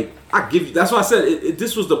 fam? Like, I give you... That's why I said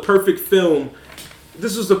this was the perfect film.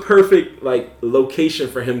 This was the perfect, like, location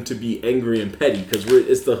for him to be angry and petty, because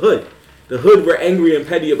it's the hood. The hood, we're angry and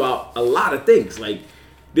petty about a lot of things. Like,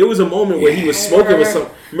 there was a moment where he was smoking with some...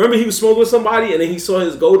 Remember he was smoking with somebody, and then he saw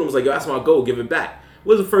his gold and was like, yo, that's my gold, give it back.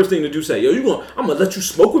 What was the first thing to do? Say, yo, I'm going to let you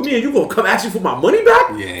smoke with me, and you going to come ask you for my money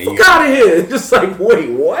back? Yeah, Fuck out of here. Just like, wait,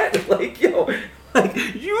 what? Like, yo... Like,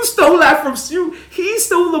 you stole that from you. He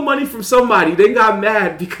stole the money from somebody. Then got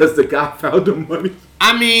mad because the guy found the money.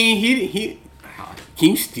 I mean, he can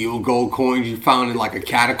you steal gold coins you found in like a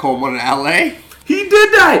catacomb in L.A.? He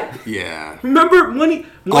did that. Yeah. Remember when he?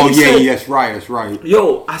 Oh he yeah, said, that's right, that's right.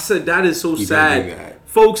 Yo, I said that is so He did sad, do that.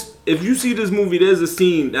 folks. If you see this movie, there's a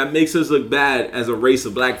scene that makes us look bad as a race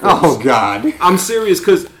of black folks. Oh God. I'm serious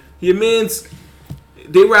because your man's.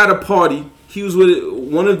 They were at a party. He was with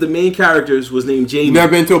one of the main characters was named Jamie. You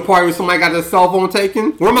never been to a party where somebody got their cell phone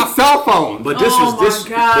taken? Where my cell phone? But this oh was this.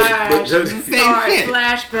 my gosh. But Same Sorry, shit.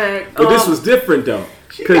 flashback. But this Oh. was different though.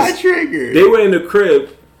 She got triggered. They were in the crib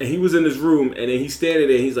and he was in his room and then he's standing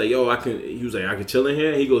there. He's like, "Yo, I can." He was like, "I can chill in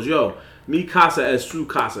here." He goes, "Yo, mi casa es su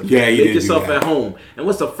casa. Yeah, he make did do yourself that. at home." And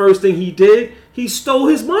what's the first thing he did? He stole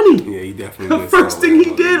his money. Yeah, he definitely The did first steal thing that he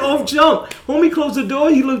money. did off jump. Homie closed the door.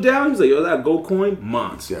 He looked down. He's like, "Yo, that gold coin,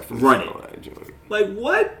 Mons, Definitely run it." stole that joint. Like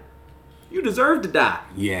what? You deserve to die.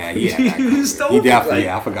 Yeah, He that stole he it, definitely. like-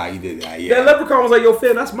 Yeah, I forgot you did that. That Yeah, leprechaun was like, "Yo,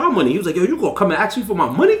 fam, that's my money." He was like, "Yo, you gonna come and ask me for my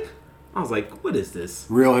money?" I was like, "What is this?"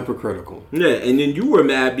 real hypocritical. Yeah, and then you were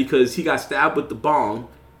mad because he got stabbed with the bong,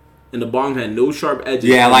 and the bong had no sharp edges.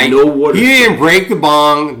 Yeah, and like no water. he didn't break the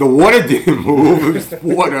bong. The water didn't move. It was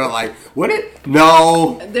water. Like what?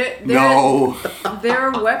 No.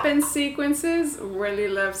 Their weapon sequences really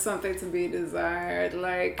left something to be desired.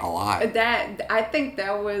 Like a lot. That I think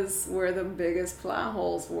that was where the biggest plot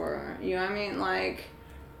holes were. You know what I mean? Like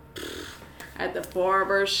at the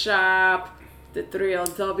barber shop, the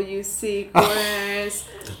 3LW sequence.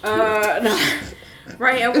 No.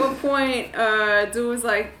 Right, at one point, dude was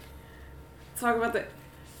like, talk about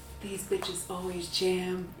these bitches always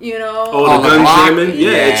jam, you know? Oh, the gun jamming?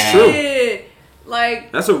 Yeah, it's true.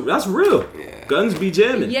 Like, that's real. Yeah. Guns be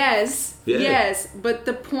jamming. Yes. But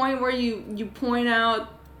the point where you point out,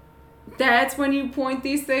 that's when you point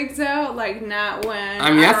these things out, like not when.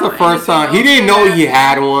 I mean, that's the first time. He didn't know he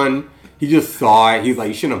had one. He just saw it. He's like,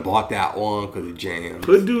 you shouldn't have bought that one because it jams.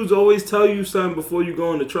 Hood dudes always tell you something before you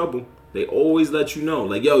go into trouble. They always let you know.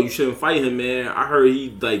 Like, yo, you shouldn't fight him, man. I heard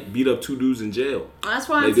he, like, beat up 2 dudes in jail. That's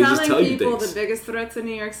why I'm telling people the biggest threat to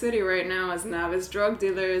New York City right now is novice drug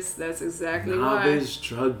dealers. That's exactly why. Novice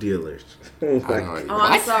drug dealers. I'm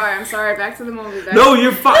sorry. Back to the movie. No,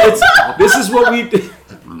 you're fine. This is what we do.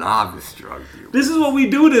 Novice drug dealers. This is what we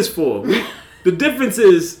do this for. The difference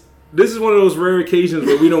is, this is one of those rare occasions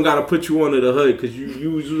where we don't got to put you under the hood because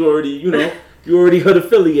you already, you already hood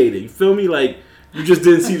affiliated. You feel me? Like, you just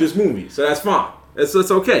didn't see this movie, so that's fine. That's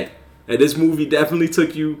okay. And this movie definitely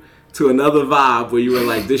took you to another vibe where you were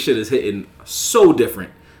like, this shit is hitting so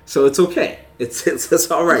different. So it's okay.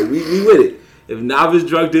 It's all right. We with it. If novice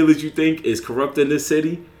drug dealers you think is corrupt in this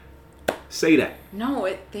city, say that. No,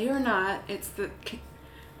 they are not. It's the...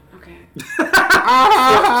 Okay. All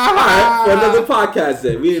right, for another podcast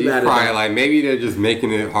then. We ain't mad at that. Probably like, maybe they're just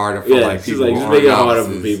making it harder for like people. She's like, just making it harder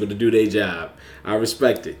for people to do their job. I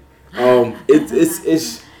respect it.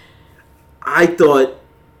 It's.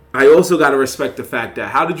 I also got to respect the fact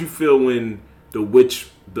that how did you feel when the witch,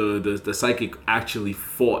 the psychic actually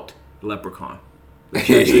fought Leprechaun?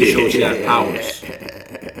 She actually showed she had powers.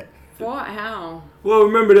 Fought how? Well,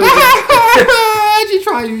 remember there was she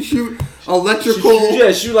tried to shoot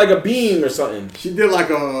electrical. Shoot like a beam or something. She did like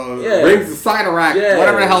a rings of cider rack,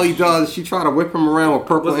 whatever the hell he does. She tried to whip him around with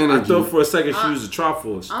purple energy. I thought for a second she was a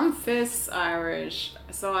Triforce. I'm Fist Irish,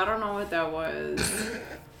 so I don't know what that was.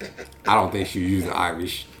 I don't think she was using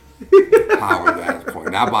Irish powers at this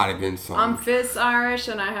point. That might have been something. I'm Fist Irish,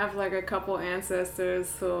 and I have like a couple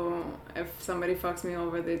ancestors who, if somebody fucks me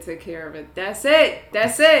over, they take care of it. That's it.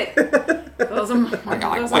 Those are my, I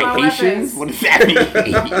got those like are my white Haitians? weapons. What does that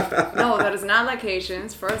mean? No, that is not like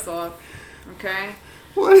Haitians, first off. Okay?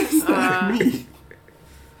 What does that mean?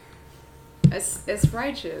 It's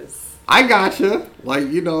righteous. I gotcha. Like,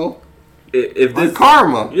 if this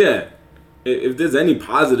karma. Yeah. If there's any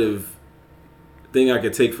positive thing I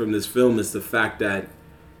could take from this film, is the fact that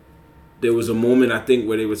there was a moment, I think,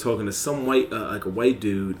 where they were talking to some like a white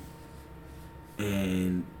dude,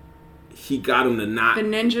 and he got him to not... The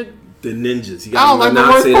ninjas. He got him like to the not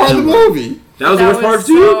worst say part the of the N-word. movie. That was the worst part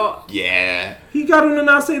too? Yeah. He got him to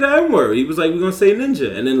not say the N-word. He was like, we're going to say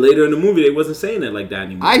ninja. And then later in the movie, they wasn't saying it like that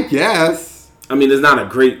anymore. I guess. I mean, it's not a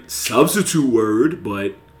great substitute word,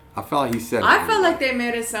 but... I felt like he said it. I felt like they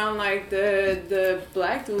made it sound like the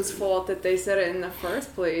black dude's fault that they said it in the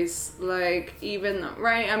first place. Like, even,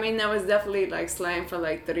 right? I mean, that was definitely like slang for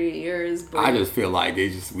like 3 years. But I just feel like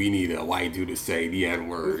we need a white dude to say the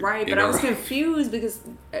N-word. Right, but I was confused because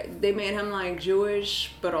they made him like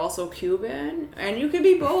Jewish, but also Cuban. And you could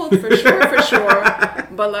be both, for sure.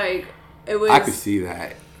 But like, it was... I could see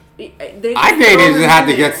that. I think they just had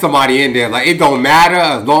to get somebody in there. Like, it don't matter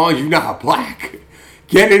as long as you're not black.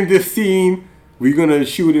 Get in this scene. We're gonna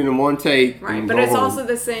shoot it in one take. Right, but it's also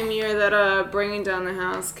the same year that Bringing Down the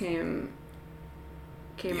House came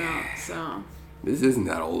out. So this isn't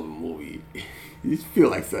that old a movie. You feel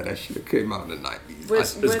like that should have came out in the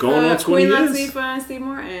 90s. It's going on 20 Queen years. Latifah and Steve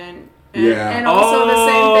Martin. Yeah. And also the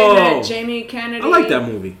same thing that Jamie Kennedy. I like that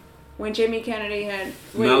movie. When Jamie Kennedy had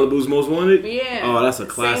Malibu's Most Wanted. Yeah. Oh, that's a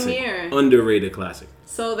classic. Same year. Underrated classic.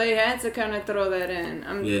 So they had to kind of throw that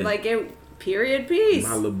in. Yeah. Like it. Period piece.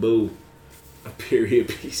 Malibu, a period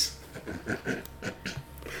piece.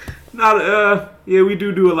 Yeah, we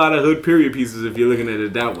do a lot of hood period pieces if you're looking at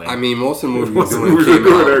it that way. I mean, most of the movies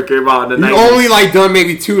came out in the 90s. We've only done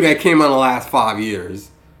maybe 2 that came out in the last 5 years.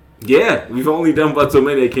 Yeah, we've only done but so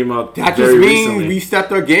many that came out. That just means we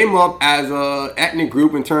stepped our game up as a ethnic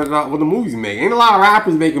group in terms of what the movies make. Ain't a lot of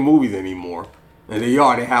rappers making movies anymore, and they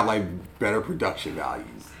have like better production values.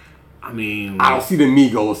 I mean, I don't see the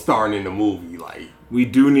Migos starring in the movie. Like, we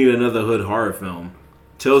do need another hood horror film.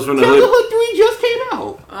 Tales from the Hood Hood 3 just came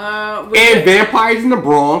out. And Vampires in the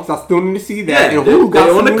Bronx. I still need to see that. Yeah, and Hulu got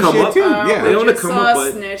they on some the new come shit up. too. Yeah, They on the just come saw up,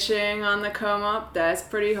 but- Snitching on the come up. That's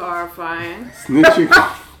pretty horrifying. Snitching.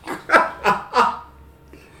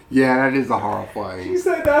 Yeah, that is a horrifying. He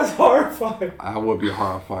said that's horrifying. That would be a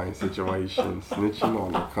horrifying situation. Snitching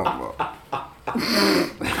on the come up.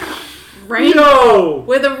 Rainbow. Yo!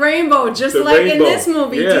 With a rainbow, just The like in rainbow. this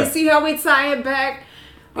movie. Do Yeah. you see how we tie it back?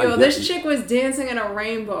 I Yo, get this it. chick was dancing in a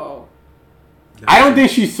rainbow. I don't think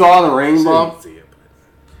she saw the rainbow.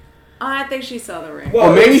 I think she saw the rainbow.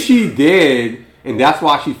 Well, Or maybe she did, and that's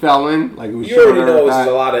why she fell in. Like it was You already showing know her it's back.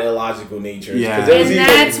 a lot of illogical nature. Yeah. 'Cause there was And even-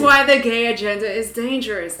 that's why the gay agenda is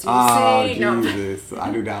dangerous. Do you Oh, see? No, Jesus. I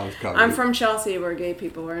knew that was coming. I'm from Chelsea where gay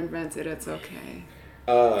people were invented. It's okay.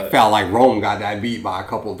 Felt like Rome got that beat by a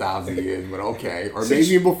couple thousand years, but okay. Or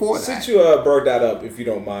maybe before that. Since you brought that up, if you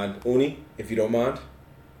don't mind, Uni, if you don't mind,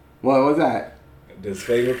 What was that?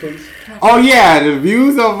 disclaimer, please. Oh yeah, the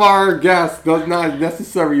views of our guests does not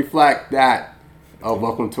necessarily reflect that of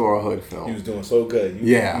Welcome to Our Hood You film. was doing so good.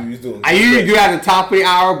 You was doing. I usually do that at the top of the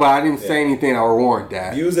hour, but I didn't say anything that would warrant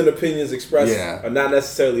that. Views and opinions expressed Yeah. are not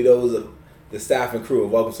necessarily those of the staff and crew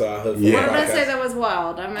of Welcome to Our Hood. Yeah. What did I podcast. say that was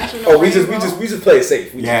wild? I mentioned Oh, a we just rainbow. play it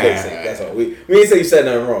safe. We just play it Yeah. safe. That's all. We ain't say you said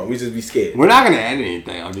nothing wrong. We just be scared. We're not gonna add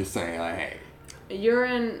anything. I'm just saying, like, hey, You're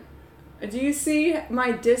in. Do you see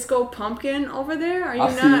my disco pumpkin over there? Are you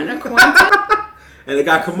I see not it. acquainted? And it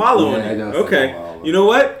got Kamala on Yeah, it it. does say Okay. Kamala. You know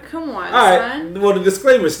what? Come on, All right. son. Well, the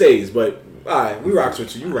disclaimer stays, but all right, we rocks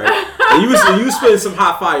with you. You right. And you was spitting some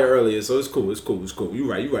hot fire earlier, so it's cool. It's cool. It's cool. You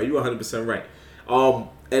right. You 100% right.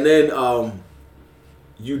 And then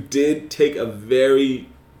you did take a very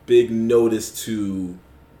big notice to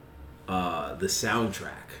the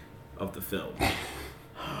soundtrack of the film.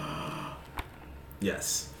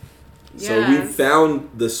 Yes. So we Yes. found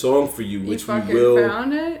the song for you, You which we fucking will.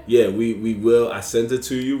 found it? Yeah, we will. I sent it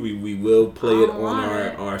to you. We will play it I on want our,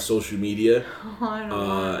 it. our social media. Oh, I don't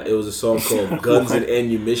want It was a song called "Guns and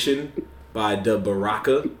Ammunition" by Da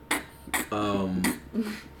Baraka.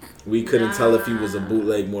 We couldn't tell if he was a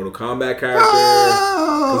bootleg Mortal Kombat character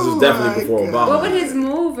because it was definitely before Obama. What would his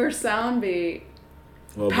move or sound be?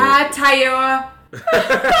 Well, Pataya.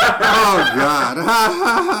 oh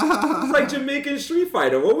god. it's like Jamaican Street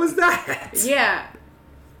Fighter. What was that? Yeah.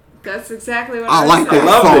 That's exactly what I I like said. that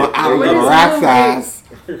love song it. out of What the is rat's the ass.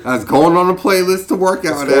 That's going on the playlist to work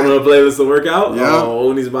out. Going on a playlist to work out. Yeah. Oh,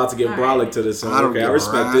 Oni's about to get All brolic right. to this song. Out of Okay, the I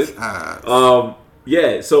respect it. rat's ass.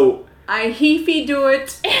 Yeah. So I heefy do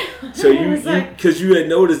it. So It you was like- because you had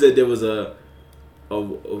noticed that there was the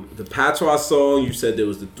Patois song. You said there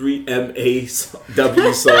was the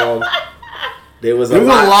 3MAW song. There's a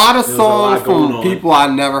lot of there was a songs lot going from on, people I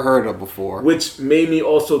never heard of before. which made me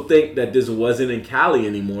also think that this wasn't in Cali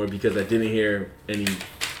anymore because I didn't hear any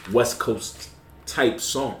West Coast type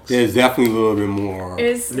songs. There's definitely a little bit more.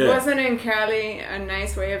 Wasn't in Cali a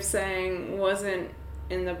nice way of saying wasn't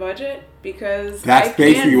in the budget? Because That's I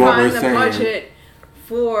basically can't what find we're the saying. budget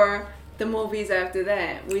for the movies after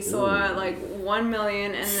that. We saw like 1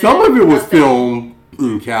 million and Some then of it was nothing. filmed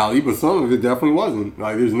in Cali, but some of it definitely wasn't.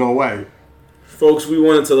 Like, there's no way. Folks, we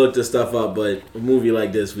wanted to look this stuff up, but a movie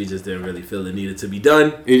like this, we just didn't really feel it needed to be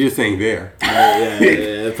done. It just ain't there. Yeah,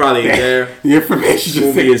 it probably ain't there. The information The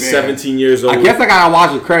just movie ain't is there. 17 years old. I guess I gotta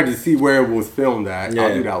watch the credits to see where it was filmed at. Yeah.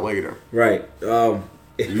 I'll do that later. Right.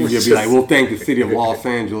 It You was just be like, just- we'll thank the city of Los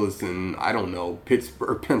Angeles and, I don't know,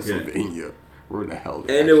 Pittsburgh, Pennsylvania. Where the hell?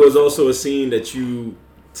 And there was also a scene that you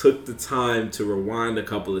took the time to rewind a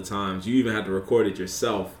couple of times. You even had to record it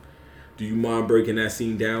yourself. Do you mind breaking that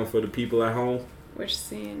scene down for the people at home? Which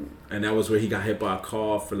scene? And that was where he got hit by a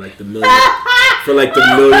car for like the millionth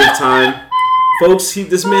time. Folks,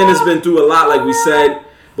 this man has been through a lot, like we said.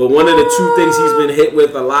 But one of the two things he's been hit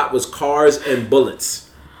with a lot was cars and bullets.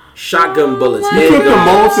 Shotgun bullets. my He took the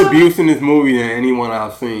handgun most abuse in this movie than anyone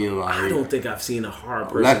I've seen. Like, I don't think I've seen a hard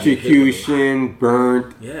person get hit with electrocution,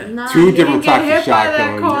 burnt. Yeah. Nah, Two he different didn't get types of hit by that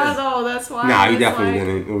shotguns. car Yeah. though. That's why. Nah, he it's definitely like-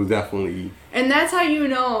 didn't. It was definitely. And that's how you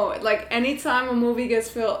know, like, anytime a movie gets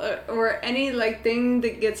filmed, or any, like, thing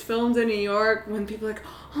that gets filmed in New York, when people are like,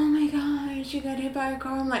 oh my gosh, you got hit by a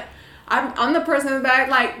car, I'm like, I'm the person in the back,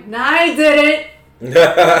 like, nah, I didn't. Nope.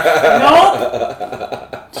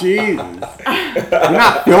 Jesus. You're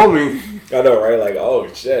not filming. I know, right? Like, oh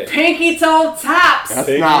shit. Pinky toe tops. That's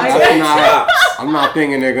Thank not. you. That's not. I'm not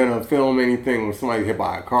thinking they're gonna film anything with somebody hit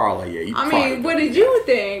by a car. Like, yeah, you. I mean, what did you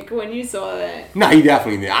think when you saw that? Nah, he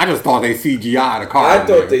definitely did. I just thought they CGI'd the car. I in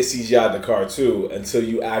thought there. they CGI'd the car too until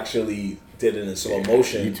you actually did it in slow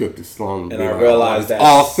motion. You took the slum. And I realized that-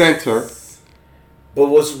 all center. But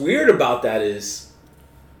what's weird about that is,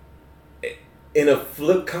 in a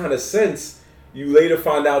flip kind of sense, you later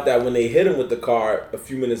find out that when they hit him with the car, a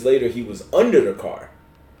few minutes later, he was under the car.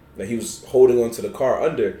 Like he was holding onto the car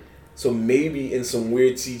under. So maybe in some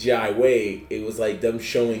weird CGI way, it was like them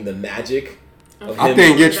showing the magic of I him.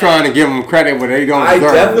 think you're trying to give him credit when they don't I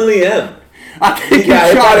deserve. definitely am. I think He got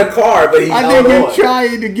hit by the you're car, but he I held think on. you're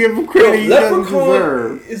trying to give him credit he doesn't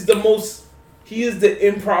deserve. is the most. He is the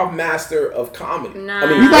improv master of comedy. Nah. I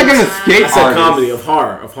mean, He's like an escape I said artist. comedy of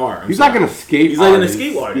horror. He's like an escape He's like an artist.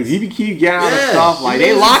 escape artist. He keep getting out of Yeah, stuff. Like, he they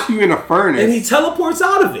is. lock you in a furnace. and he teleports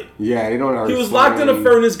out of it. yeah, they don't He was locked in a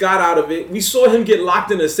furnace, got out of it. We saw him get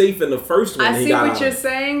locked in a safe in the first one. I and he see got what out you're of it.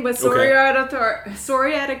 saying, but Okay.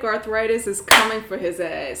 psoriatic arthritis is coming for his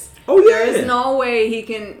ass. Oh, yeah. There is no way he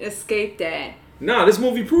can escape that. Nah, this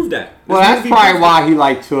movie proved that. Well, This that's movie probably proved why he,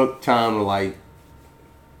 like, took time to, like,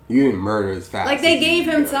 you didn't murder as fast. Like they as you gave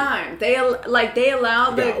him did. time. They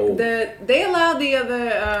allowed He got old. they allowed the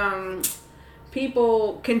other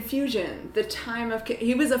people confusion. The time of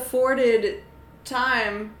he was afforded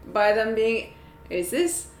time by them being. Is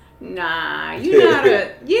this? Nah, you not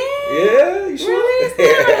a yeah. Yeah, you sure? Really?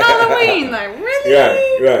 It's not Halloween. Like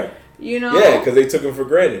really? Right. You know? Yeah, because they took him for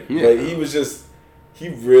granted. Yeah. Like he was just, he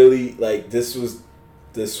really like this was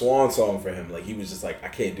the swan song for him. Like he was just like, I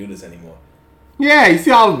can't do this anymore. Yeah, you see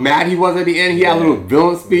how mad he was at the end? He had a little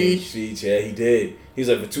villain speech. Yeah, he did. He was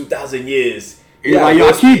like, for 2,000 years. He's like,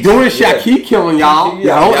 y'all keep doing this shit, I Yeah. keep killing y'all.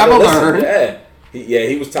 Yeah, Y'all don't yeah, ever listen, learn. Yeah.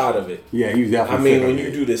 He was tired of it. Yeah, he was I definitely mean, sick when of you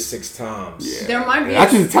it. do this 6 times. Yeah. There might be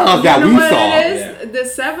That's just the times that you know we what saw. It is? Yeah. The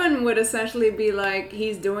 7 would essentially be like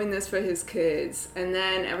he's doing this for his kids, and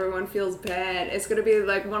then everyone feels bad. It's gonna be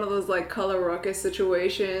like one of those like Color Ruckus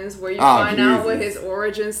situations where you find out what his Jesus.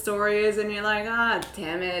 origin story is, and you're like, ah,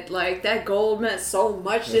 damn it! Like that gold meant so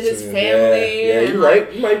much to his Yeah, family. yeah, and you're like,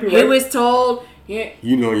 right. You might be he right. was told, you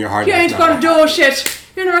You know in your heart. ain't that's gonna not do shit.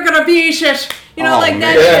 You're never gonna be shit. You know, Oh, like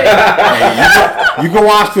man. that shit. You can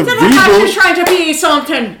watch the Never thought you're reboot. trying to be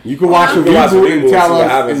something. You can watch the You can watch the reboot reboot, and see tell what us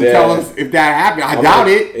happens, and tell yeah. us if that happened. I doubt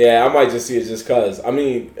it. Yeah, I might just see it just cause. I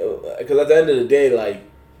mean, because at the end of the day, like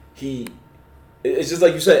it's just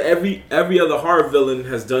like you said. Every other horror villain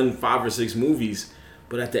has done 5 or 6 movies,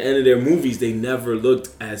 but at the end of their movies, they never looked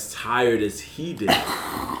as tired as he did.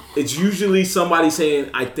 It's usually somebody saying,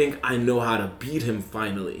 "I think I know how to beat him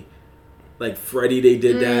finally." Like Freddy, they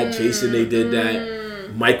did that. Jason, they did that.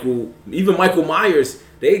 Even Michael Myers,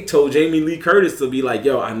 they told Jamie Lee Curtis to be like,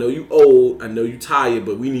 "Yo, I know you old, I know you tired,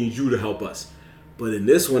 but we need you to help us." But in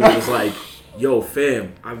this one, it was like, "Yo,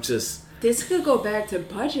 fam, I'm just." This could go back to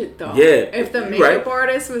budget though. Yeah, If the you're makeup right.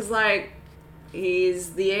 artist was like,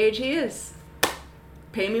 he's the age he is.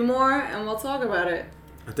 Pay me more and we'll talk about it.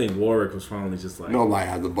 I think Warwick was finally just like Nobody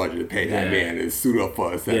has the budget to pay that Yeah. man and suit up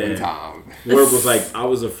for a 7 Yeah. times. Warwick was like, I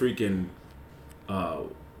was a freaking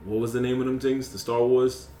what was the name of them things? The Star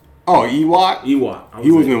Wars Oh, Ewok? Ewok.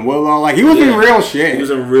 He was in Willow. Like, he was in real shit. He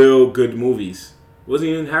was in real good movies. Was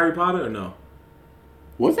he in Harry Potter or no?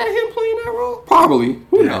 Was that him playing that role? Probably.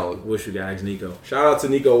 Who knows? Wish we could ask Nico. Shout out to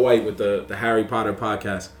Nico White with the Harry Potter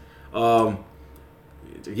podcast.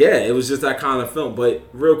 Yeah, it was just that kind of film. But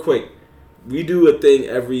real quick, we do a thing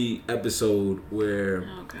every episode where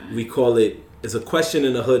we call it's a question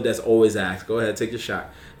in the hood that's always asked. Go ahead, take your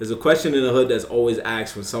shot. There's a question in the hood that's always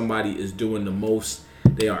asked when somebody is doing the most.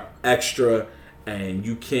 They are extra and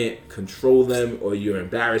you can't control them or you're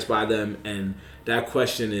embarrassed by them. And that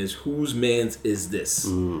question is, whose man's is this?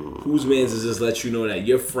 Whose man's is this? Let you know that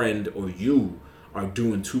your friend or you are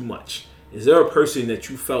doing too much. Is there a person that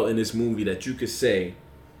you felt in this movie that you could say,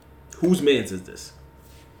 whose man's is this?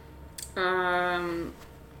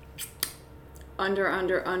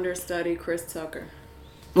 Understudy Chris Tucker.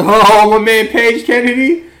 Oh, my man Paige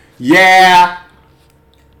Kennedy? Yeah.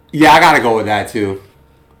 Yeah, I gotta go with that too.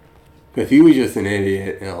 Because he was just an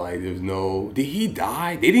idiot. And like, there was no... Did he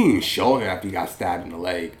die? They didn't even show him after he got stabbed in the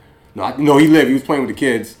leg. No, he lived. He was playing with the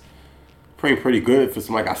kids. Playing pretty good for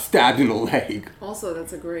somebody got stabbed in the leg. Also,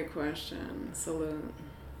 that's a great question. Salute.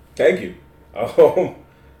 Thank you.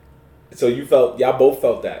 So y'all both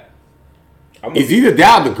felt that. It's either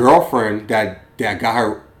that or the girlfriend that got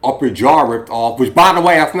her upper jaw ripped off. Which, by the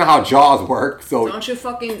way, that's not how jaws work. So Don't you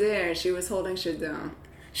fucking dare. She was holding shit down.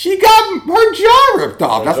 she got her jaw ripped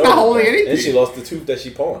off. That's not holding anything. And she lost the tooth that she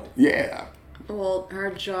pawned. Yeah. Well,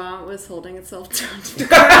 her jaw was holding itself down.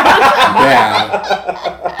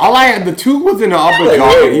 Yeah. I like the tooth was in the upper Like, jaw.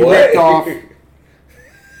 wait, And he what? ripped off.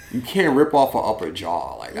 You can't rip off an upper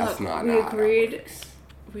jaw. Like, that's Look, not we how that agreed. works.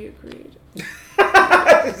 We agreed.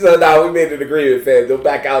 So now we made an agreement, fam. Don't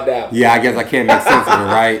back out now. Yeah, I guess I can't make sense of it,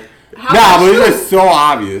 right? How Nah, but about it's just so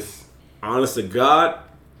obvious. Honest to God,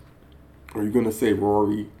 Are you going to say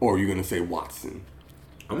Rory or are you going to say Watson?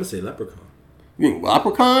 I'm going to say Leprechaun. You mean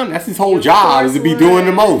Leprechaun? That's his whole Of job, is course to be doing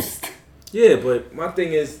the would. most. Yeah, but my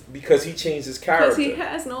thing is because he changed his Because character. he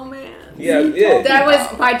has no man. Yeah. That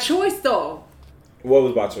was by choice, though. What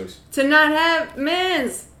was by choice? To not have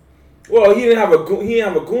mans. Well, he didn't have a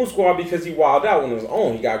goon squad because he wilded out on his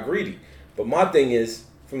own. He got greedy. But my thing is,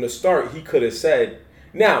 from the start, he could have said.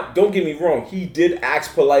 Now, don't get me wrong. He did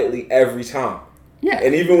ask politely every time. Yeah.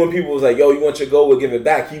 And even when people was like, "Yo, you want your gold? We'll give it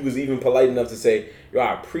back." He was even polite enough to say, "Yo,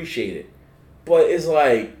 I appreciate it." But it's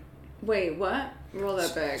like, Wait, what? Roll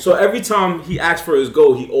that back. So every time he asked for his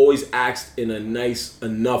gold, he always asked in a nice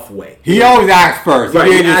enough way. He always acts first. Right,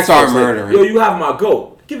 He didn't just asked start first, like, murdering. Yo, you have my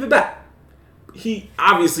gold. Give it back. He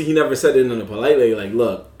never said it in a polite way. Like,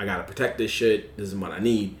 look, I gotta protect this shit. This is what I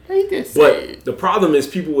need. He did say it. But the problem is,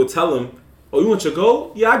 people would tell him, "Oh, you want your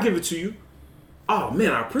gold? Yeah, I'll give it to you." Oh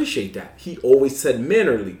man, I appreciate that. He always said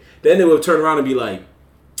mannerly. Then they would turn around and be like,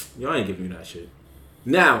 "Yo, I ain't giving you that shit."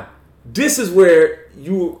 Now, this is where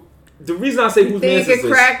the reason I say who's Think man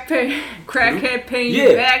a crackhead paying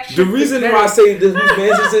you back. the reason why I say this who's man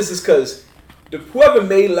is this is because whoever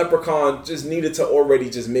made Leprechaun just needed to already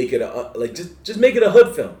just make it just make it a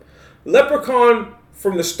hood film. Leprechaun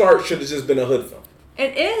from the start should have just been a hood film.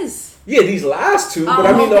 It is. Yeah, these last two, but Oh,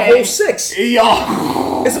 I mean okay. the whole 6.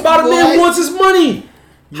 Yo. It's about a man who wants his money.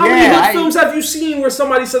 How many Yeah, hood films have you seen where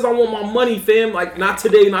somebody says, "I want my money, fam"? Like not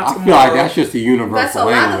today, not I tomorrow. feel like that's just a universal That's a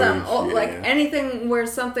lot of them. language. Oh, Yeah. like anything where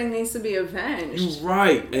something needs to be avenged. You're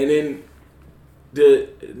right. And then the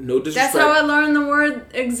no disrespect. That's how I learned the word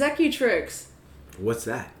executrix. What's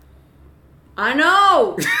that? I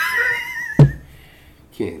know.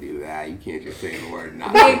 Can't do that. You can't just say the word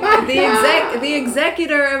not. The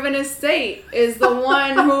executor of an estate is the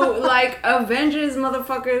one who like avenges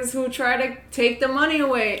motherfuckers who try to take the money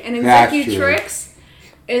away. And That's executrix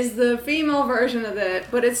is the female version of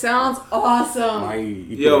that, but it sounds awesome.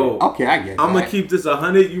 Yo, okay, I get I'm that. gonna keep this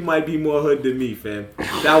 100. You might be more hood than me, fam.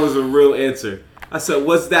 That was a real answer. I said,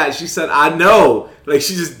 "What's that?" She said, "I know." Like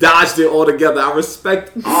she just dodged it altogether. I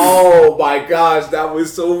respect. Oh my gosh, that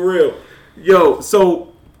was so real. Yo, so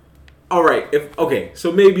all right.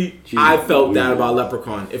 So maybe Jeez, I felt that weird. about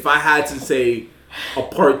Leprechaun. If I had to say a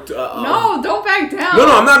part, No, don't back down.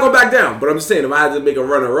 no, I'm not going back down. But I'm just saying, if I had to make a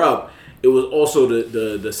runner up, it was also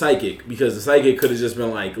the psychic, because the psychic could have just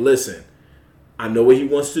been like, "Listen, I know what he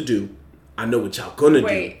wants to do. I know what y'all gonna do."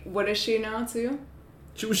 Wait, what is she now to you?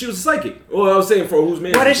 She was a psychic. Well, I was saying for who's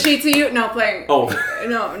man. What is she to you? No, playing. Oh,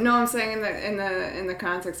 No, I'm saying in the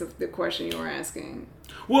context of the question you were asking.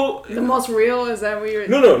 well, The most real, is that what you're...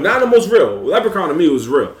 no, not the most real. Leprechaun to me was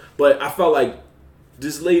real, but I felt like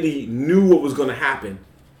this lady knew what was gonna happen,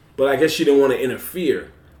 but I guess she didn't want to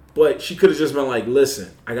interfere. But she could have just been like, "Listen,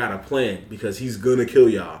 I got a plan because he's gonna kill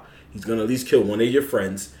y'all. He's gonna at least kill one of your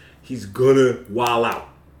friends. He's gonna wild out.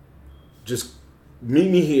 Just meet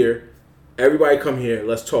me here. Everybody come here.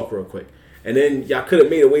 Let's talk real quick." And then y'all could have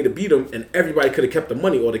made a way to beat him, and everybody could have kept the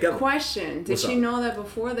money all together. Question, did What's she up? know that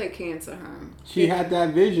before they came to her? She had that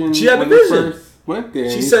vision. She had the when they vision. first went there.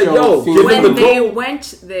 She and said, showed- "Yo, seen give the him When the they gold."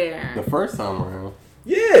 went there. The first time around.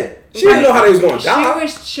 Yeah, she didn't know how they was going to She die.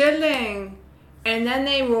 was chilling, and then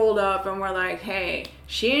they rolled up and were like, "Hey,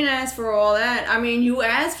 she didn't ask for all that. I mean, you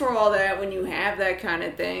ask for all that when you have that kind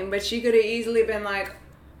of thing, but she could have easily been like,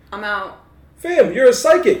 I'm out." Fam, you're a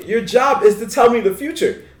psychic. Your job is to tell me the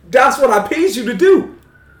future. That's what I paid you to do.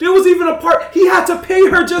 There was even a part he had to pay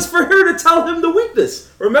her just for her to tell him the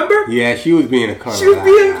weakness. Remember? Yeah, she was being a cunt. She was on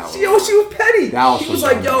being, that one. she was petty. That was She was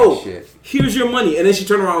some like, dumb "Yo, shit. Here's your money. And then she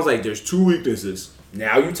turned around and was like, "There's 2 weaknesses.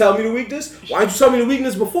 now you tell me the weakness." Why didn't you tell me the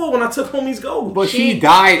weakness before when I took homie's gold?" But she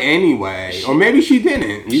died anyway. Or maybe she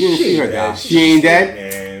didn't. You didn't see her die. She ain't dead?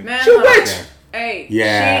 Man. Man, She a look. witch. Hey,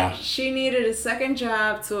 Yeah. she needed a second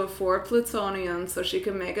job to afford plutonium so she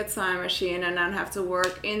could make a time machine and not have to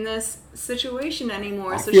work in this situation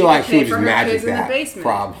anymore. I So feel she like could she pay was for just her magic kids in the that basement.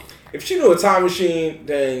 problem. If she knew a time machine,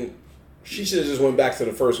 then she should have just went back to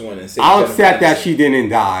the first one and saved I'll Jennifer accept that Aniston. she didn't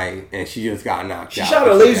die and she just got knocked She out. shot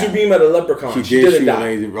a laser beam at a leprechaun. She She did didn't shoot a die.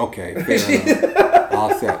 laser. Okay, fair enough. I'll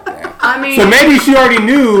accept that. I mean, So maybe she already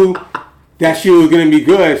knew that she was going to be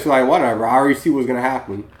good. So like, whatever. I already see what's going to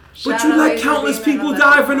happen. But shout you out let laser countless beam people at a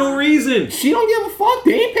die for no leprechaun. reason. She don't give a fuck.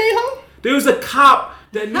 They ain't pay her. There was a cop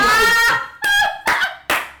that knew.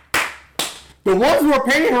 The ones who are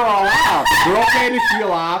paying her are alive. The girl paid her, she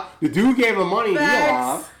alive. The dude gave her money, he Facts.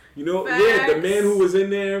 alive. You know, Facts. yeah, the man who was in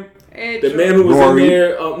there. Hey, The Joe. man who was Rory. in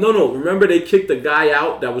there. No. Remember they kicked the guy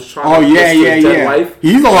out that was trying Oh, to yeah, kiss his yeah, dead yeah. wife?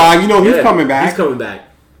 He's alive. You know he's Yeah, coming back. He's coming back.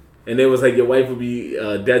 And it was like your wife would be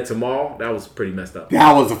dead tomorrow. That was pretty messed up.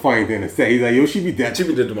 That was a funny thing to say. He's like, yo, she be dead. She'll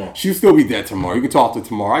be dead tomorrow. She'll still be dead tomorrow. You can talk to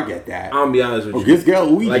tomorrow. I get that. I'm gonna be honest with you. Just get a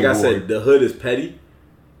Ouija like I board. said, the hood is petty.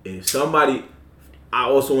 If somebody, I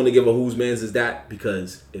also want to give a whose man's is that,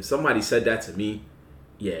 because if somebody said that to me,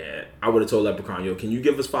 yeah, I would have told Leprechaun, yo, can you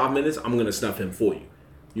give us 5 minutes? I'm gonna snuff him for you.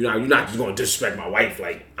 You're not just gonna disrespect my wife.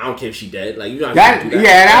 Like, I don't care if she dead. Like, you're not that, gonna do that.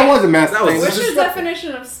 yeah, that was a mess. That was- What's your disrespectful.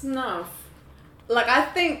 definition of snuff? Like, I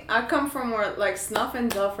think I come from where, like, snuff and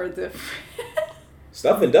duff are different.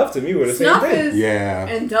 Snuff and Duff to me were the Snuff same thing. is, Yeah.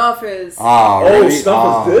 and duff is. Oh, Oh, really?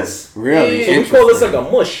 stuff is this? Really? Yeah. So we call this like a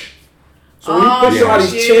mush. So when you push Oh,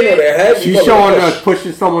 somebody's shit. chin or their head, we She's call it showing a us mush.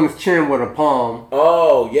 pushing someone's chin with a palm.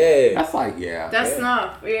 Oh, yeah. That's like, yeah. That's Yeah. snuff,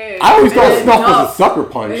 yeah. I always thought And snuff was a duff sucker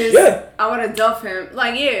punch. is- Yeah. I would have duff him.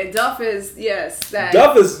 Like, yeah, duff is, yes, that.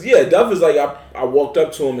 Duff is like I walked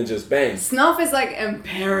up to him and just banged. Snuff is like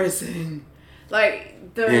embarrassing.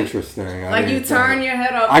 Like, the. Interesting. I Like, you didn't turn think- your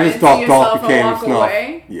head up I just and thought see Dolph yourself and became walk snuff.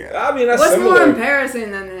 away. Yeah. I mean, that's What's similar. more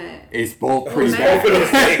embarrassing than that? It's both pretty man. bad. Both of those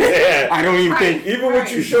things, yeah. I don't even Right. think. Even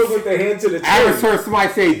what you showed with the hand to the I haven't chin. heard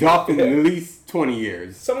somebody say Duff in at least 20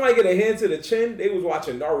 years. Somebody get a hand to the chin, they was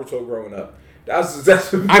watching Naruto growing up. That's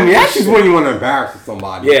I mean, that's just when you want to embarrass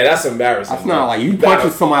somebody. yeah, that's embarrassing. That's not like you gotta-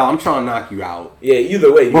 punching somebody, I'm trying to knock you out. Yeah,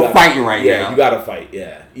 either way. We're fighting right yeah, now. you gotta fight.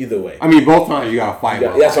 Yeah, either way. I mean, both times you gotta fight.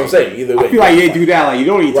 Yeah, that's what I'm saying. Either way. I feel like they do that. Like you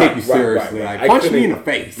don't even Right, take you right, seriously. right, right. Like I punch me in couldn't-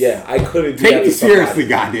 the face. Yeah, I couldn't do Take that you to somebody. seriously,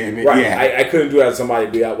 goddamn it. Right, Yeah. I couldn't do that to somebody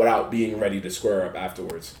without being ready to square up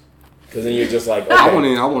afterwards. Because then you're just like, okay, I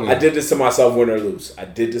wouldn't- I did this to myself, win or lose. I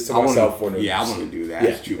did this to myself, win or lose. Yeah, I wouldn't do that. Yeah,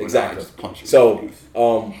 It's juvenile. exactly. Just punch you So, in the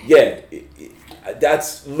face.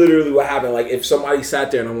 that's literally what happened. Like, if somebody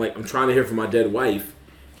sat there and I'm like, I'm trying to hear from my dead wife,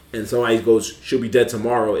 and somebody goes, she'll be dead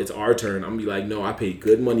tomorrow, it's our turn. I'm gonna be like, no, I paid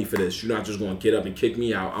good money for this. You're not just gonna get up and kick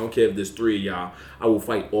me out. I don't care if there's 3 of y'all. I will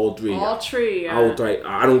fight all 3 of y'all. All tree, yeah. I will fight.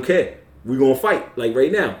 I don't care. We gonna fight like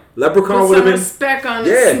right now. Leprechaun Put would have some been. respect on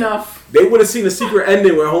Yeah. the snuff. They would have seen a secret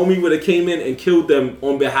ending where homie would have came in and killed them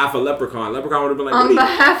on behalf of Leprechaun. Leprechaun would have been like, On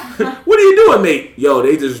behalf what are you doing, mate? Yo,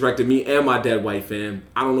 they disrespected me and my dead wife, fam.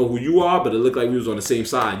 I don't know who you are, but it looked like we was on the same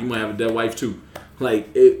side. You might have a dead wife too. Like,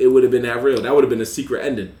 it would have been that real. That would have been a secret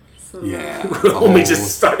ending. So, Yeah. Homie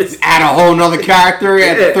just started. Add a whole nother character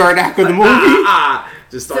at the Yeah. third act of the movie.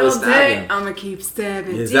 Just started Till stabbing. day, I'ma keep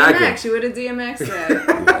stabbing. Exactly. DMX, you would have DMX that.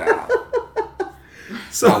 Yeah.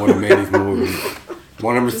 So, I would have made these movies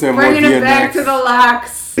 100% more Bringing it back to the DMX.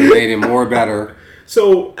 locks. Made it more better.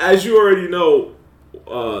 So, as you already know,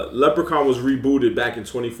 Leprechaun was rebooted back in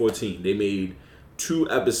 2014. They made 2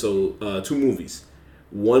 movies.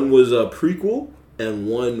 One was a prequel, and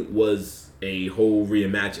one was a whole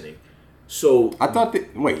reimagining. So, I thought they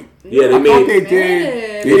wait. yeah, they I thought they made.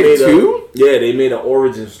 did. They They made did two. They made an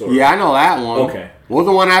origin story. Yeah, I know that one. Okay. What was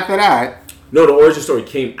the one after that? No, the origin story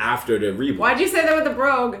came after the reboot. Why'd you say that with the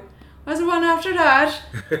brogue? What's the one after that?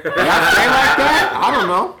 Did I say like that? I don't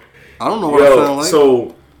know. I don't know what I sound Yo, like.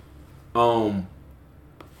 so,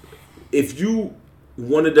 if you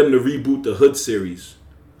wanted them to reboot the Hood series,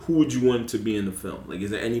 who would you want to be in the film? Like,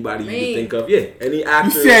 is there anybody you Me. could think of? Yeah, any you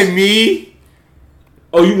actors? said me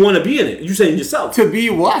Oh, you want to be in it? You saying yourself? to be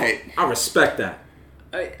what? I respect that.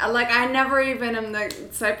 I never even am the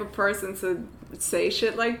type of person to say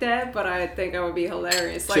shit like that, but I think I would be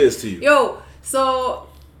hilarious. Like, Cheers to you. Yo, so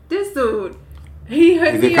this dude, he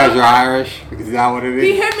hit Is it me because up. you're Irish? Is that what it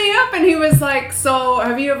He is? hit me up and he was like, "So,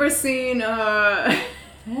 have you ever seen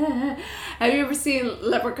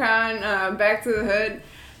Leprechaun Back to the Hood?"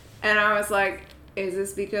 And I was like, "Is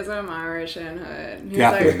this because I'm Irish and hood?" He was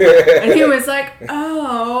like, Definitely. and he was like,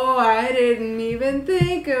 "Oh, I didn't even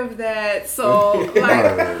think of that." So,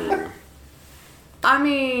 like, I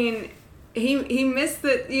mean, he missed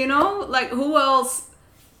it, you know? Like, who else?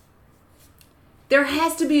 There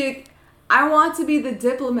has to be I want to be the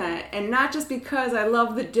diplomat, and not just because I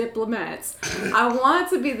love the diplomats. I want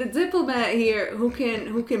to be the diplomat here who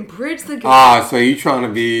can bridge the gap. So you trying to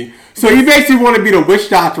be? So you basically want to be the witch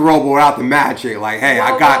doctor robot without the magic? Like, hey,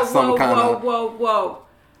 I got some kind of. Whoa.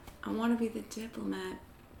 I want to be the diplomat.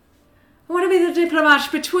 I want to be the diplomat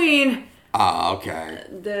between Okay.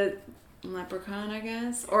 the leprechaun, I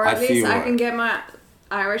guess, or I at see least I what- can get my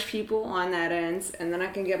Irish people on that end, and then I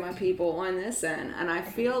can get my people on this end, and I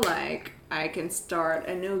feel like I can start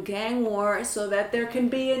a new gang war so that there can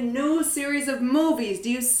be a new series of movies. Do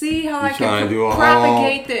you see how I Trying can to do a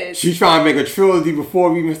propagate whole. this? She's trying to make a trilogy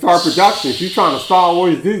before we even start production. She's trying to Star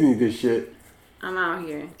Wars Disney this shit. I'm out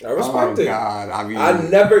here. I Oh respect it. God! I mean, I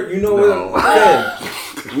never, you know No. what?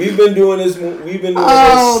 Again, we've been doing this. We've been doing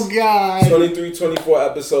Oh this God! 23, 24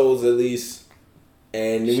 episodes at least.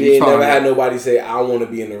 And She we ain't trying never to- had nobody say, I want to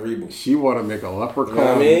be in the reboot. She want to make a Leprechaun You know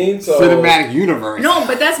what I mean? So- cinematic universe. No,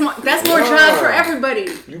 but that's more jobs for everybody.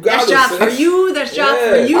 You got That's it, jobs for sis. you. That's jobs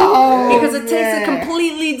Yeah. for you. Oh, because it takes yeah. a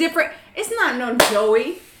completely different. It's not no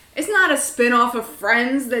Joey. It's not a spin-off of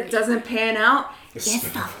Friends that doesn't pan out. It's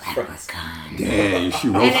the Leprechaun. Damn, she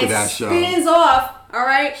And roasted it that show. spins off. All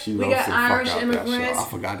right. She We roasted got the fuck Irish out that immigrants. show. I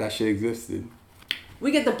forgot that shit existed. We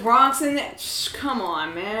get the Bronx in there. Shh, come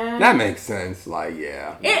on, man. That makes sense. Like,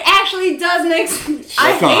 yeah. It actually does make sense.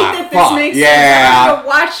 I hate Come on, that this fuck, makes yeah. sense. I have to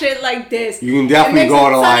watch shit like this. You can definitely it makes go a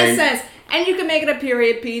to, ton like- of sense. And you can make it a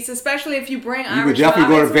period piece, especially if you bring You Irish could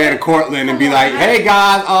definitely go to vibes Van with it. Cortlandt and Come be on, like, man. hey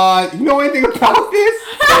guys, you know anything about this?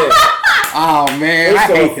 Oh man, I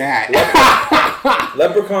First hate off, that.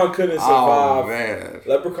 Leprechaun couldn't survive. Oh man.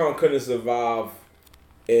 Leprechaun couldn't survive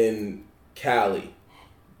in Cali.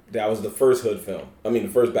 That was the first Hood film. I mean, the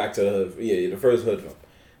first Back to the Hood. Yeah, the first Hood film.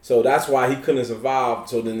 So that's why he couldn't survive.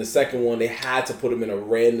 So then the second one, they had to put him in a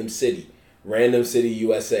random city,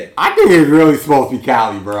 USA. I think it's really supposed to be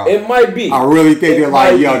Cali, bro. It might be. I really think It they're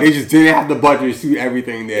like, might yo, be. they just didn't have the budget to shoot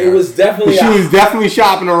everything there. It was definitely. But she was definitely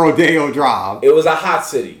shopping on Rodeo Drive. It was a hot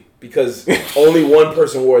city because only one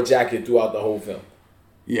person wore a jacket throughout the whole film.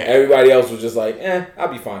 Yeah. Everybody else was just like, I'll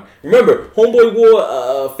be fine. Remember, Homeboy wore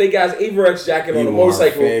a fake ass Averex jacket on He the wore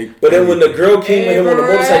motorcycle, fake- but then when the girl came with him on the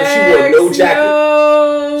motorcycle, she wore no jacket.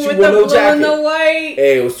 Yo, She with wore the no blue jacket. and the white.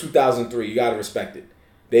 Hey, it was 2003. You gotta respect it.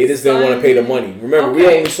 They just didn't want to pay the money. Remember, we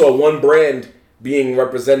Okay. only saw one brand being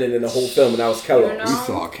represented in the whole film, and that was Kellogg's. You know? We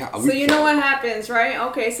saw Cali. So you know what happens, right?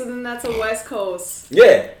 Okay, so then that's a West Coast,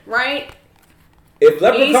 Yeah, right? if East Coast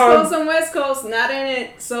Leprechaun, and West Coast, not in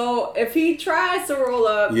it. So if he tries to roll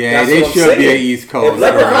up, Yeah, That's they what I'm should be saying. an East Coast. If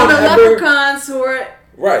Leprechaun all the ever- leprechauns who are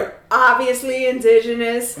right, obviously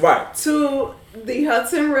indigenous right, to the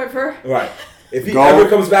Hudson River. right. If he Go. ever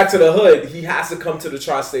comes back to the hood, he has to come to the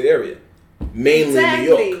tri-state area, mainly New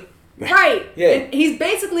York. Right. Yeah. And he's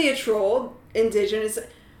basically a troll, indigenous.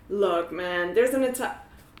 Look, man, there's an entire.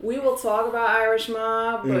 We will talk about Irish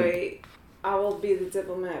Mob, but I will be the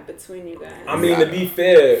diplomat between you guys. I mean, to be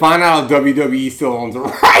fair, Find out if WWE still owns the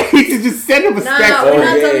rights. Just send them a no, spec. we're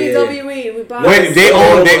not yeah, yeah. WWE. We bought Wait, it. they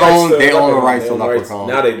own the Leprechaun. rights They to own the rights. Leprechaun.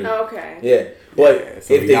 Now they do. Okay. Yeah, but Yeah,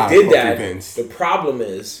 so if you they gotta did fuck that, with Vince. the problem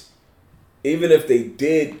is, even if they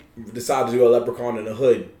did decide to do a Leprechaun in the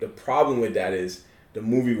Hood, the problem with that is the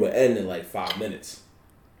movie would end in like 5 minutes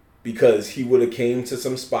because he would have came to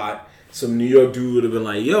some spot, some New York dude would have been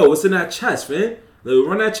like, "Yo, what's in that chest, man?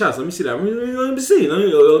 Run that chest. Let me see that. Let me see.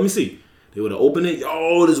 Let me see." They would have opened it.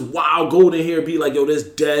 Yo, there's wild gold in here. Be like, yo, there's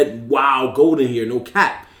dead wild gold in here. No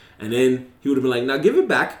cap. And then he would have been like, now give it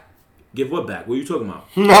back. Give what back? What are you talking about?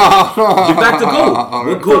 No. Get back the gold.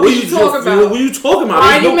 What gold? What you talking about? What are you talking about?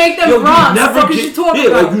 Why There's you make them yo, wrong? never What the fuck is ga- you talking yeah,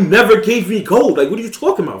 about? like you never gave me gold. Like what are you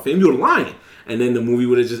talking about, fam? You're lying. And then the movie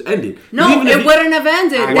would have just ended. No, Even if it wouldn't have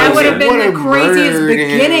ended. I That mean, would have been the would've craziest murdered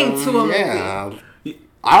beginning him. to a movie. Yeah.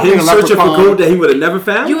 I don't him think searching for Leprechaun. gold that he would have never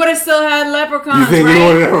found. You would have still had leprechauns, You think right? he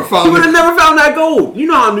would have never He found would have it? never found that gold. You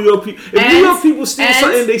know how New York people. If New And- York people steal and-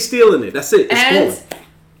 something, they stealing it. That's it. It's and- gone.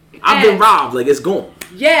 I've been and- robbed. Like it's gone.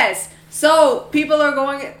 Yes. So people are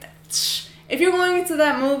going. If you're going into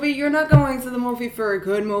that movie, you're not going into the movie for a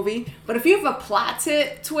good movie. But if you have a plot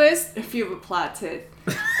twist, if you have a plot tit,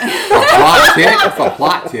 Plot tit? That's a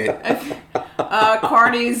plot tit.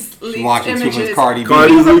 Cardi's She's leaked watching too much images. Cardi B.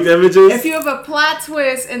 Cardi's leaked images. If you have a plot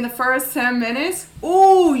twist in the first 10 minutes,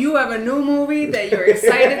 ooh, you have a new movie that you're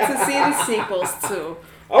excited to see the sequels to. Okay.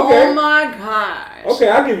 Oh my gosh. Okay,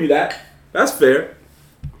 I'll give you that. That's fair.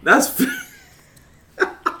 That's fair.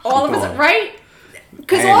 All of it, right?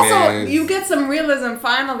 Because Hey, also, man. you get some realism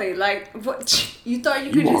finally. Like, what, you thought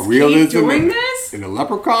you could want just realism keep doing in- this? In the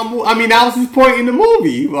Leprechaun movie? I mean, that was his point in the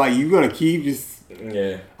movie. Like, you gonna keep just...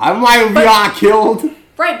 Yeah. I might be on killed.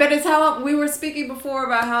 Right, but it's how we were speaking before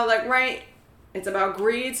about how, like, right, it's about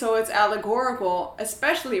greed, so it's allegorical,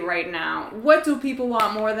 especially right now. What do people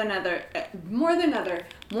want more than ever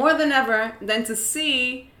than to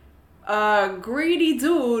see a greedy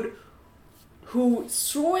dude who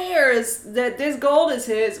swears that this gold is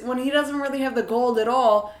his when he doesn't really have the gold at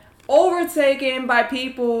all, overtaken by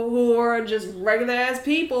people who are just regular ass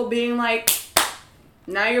people being like,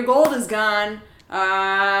 now your gold is gone.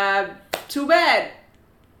 Too bad.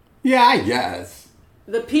 Yeah, I guess.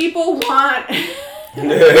 The people want They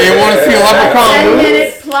want to see a Leprechaun 10 movie?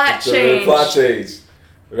 minute plot So change. the plot change.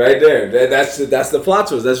 Right there. That's the plot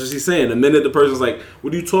twist. That's what she's saying. The minute the person's like,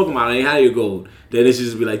 what are you talking about? I ain't had your gold. Then it should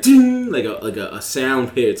just be like, ding, like a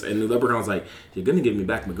sound hits. And the Leprechaun's like, you're going to give me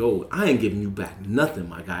back my gold. I ain't giving you back nothing,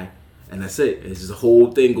 my guy. And that's it. It's just the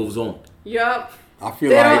whole thing goes on. Yup. I feel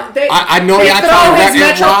They like don't. They, I know they y'all throw trying to his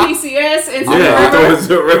wreck Metro Rock. PCS into I'm the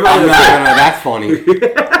not- river. I'm not gonna. That's funny.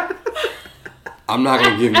 I'm not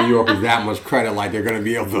gonna give New Yorkers that much credit. Like they're gonna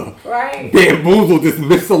be able to Right. bamboozle this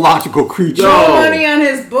mythological creature. Yo. No money on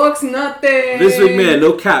his books, nothing. Vince McMahon,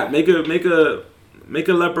 no cap. Make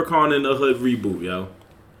a Leprechaun in the Hood reboot, yo.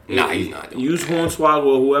 Nah, he's not. Doing Use that. Hornswoggle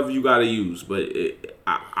or whoever you gotta use, but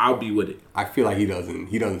I'll be with it. I feel like he doesn't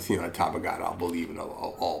seem like the type of guy that'll believe in a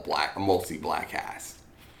all black, a mostly black cast.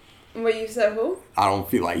 What you said? Who? I don't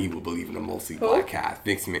feel like he would believe in a mostly black cast.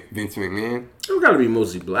 Vince McMahon. It don't gotta be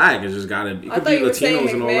mostly black. It's just gotta be. It I could thought be you were saying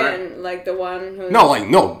Latinos and all that. McMahon, like the one who.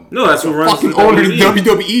 No. No, that's what runs Fucking the owner of the WWE.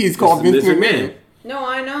 WWE is called Vince McMahon. No,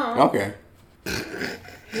 I know. Okay.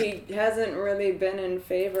 He hasn't really been in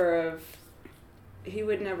favor of. He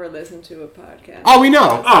would never listen to a podcast. Oh, we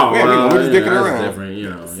know. Oh, yeah, well, we're just dicking that's around. different, you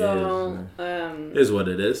know. So, it is what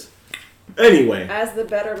it is. Anyway, as the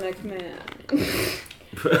better McMahon.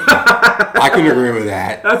 I can agree with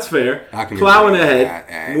that. that's fair. I can Plowing agree with ahead.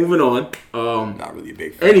 that. Moving on. Not really a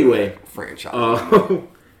big fan Anyway, of franchise.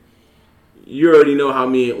 you already know how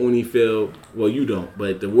me and Uni feel. Well, you don't,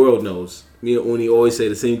 but the world knows. Me and Uni always say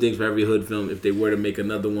the same things for every Hood film. If they were to make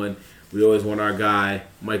another one, we always want our guy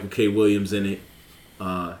Michael K. Williams in it.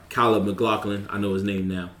 Caleb McLaughlin, I know his name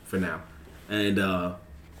now for now, and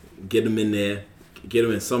get him in there. Get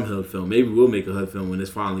him in some Hood film. Maybe we'll make a Hood film when this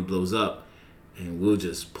finally blows up, and we'll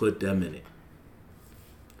just put them in it.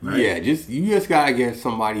 Right? Yeah, you just gotta get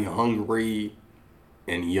somebody hungry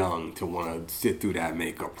and young to want to sit through that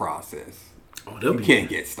makeup process. Oh, You can't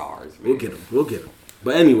get stars. Man. We'll get them.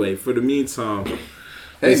 But anyway, for the meantime,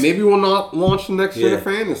 Hey, maybe we'll not launch the next Yeah.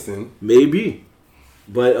 Jennifer Aniston. maybe.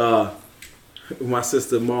 But my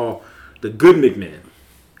sister Maul, the good McMahon.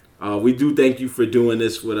 We do thank you for doing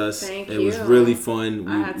this with us. Thank it was you. really fun.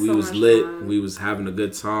 I had We so was much lit. fun. We was having a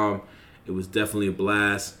good time. It was definitely a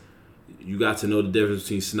blast. You got to know the difference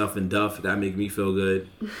between snuff and duff. That make me feel good.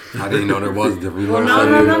 I didn't know there was a difference. Well,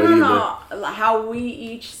 Something no. How we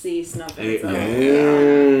each see Snuff and Stuff.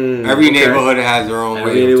 Every Okay. neighborhood has their own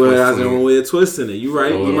Every way of neighborhood has twisting their own it. way of twisting it. You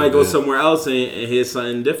right. A You little might go bit. somewhere else and hear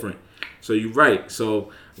something different. So you right.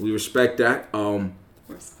 So we respect that.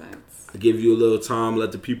 Respects. I give you a little time.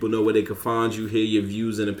 Let the people know where they can find you. Hear your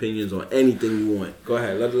views and opinions on anything you want. Go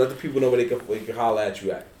ahead. Let the people know where they can holler at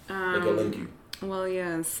you at. They can link you. Well,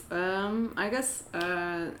 yes. I guess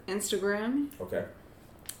Instagram Okay.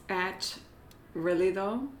 at really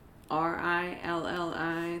though,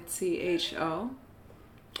 RILLITHO,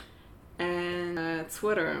 and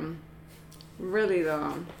Twitter, really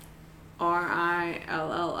though,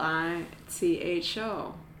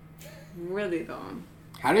 RILLITHO, really though.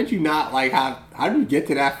 How did you not how did you get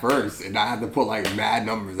to that first and not have to put like mad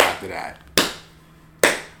numbers after that?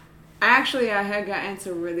 Actually, I had gotten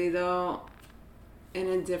to really though in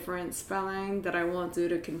a different spelling that I won't do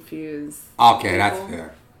to confuse. Okay, that's people.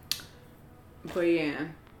 fair. But yeah.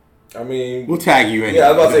 I mean, We'll tag you in. yeah,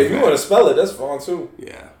 I was about to say, if you want to spell it, that's fine too.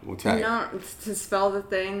 Yeah, we'll tag you. No, to spell the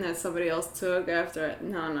thing that somebody else took after it.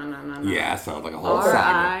 No. Yeah, that sounds like a whole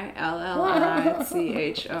saga.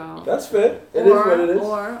 RILLITHO. That's fair. It is what it is.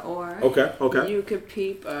 Or Okay. you could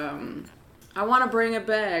peep. I want to bring it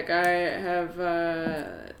back.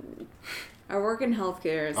 I work in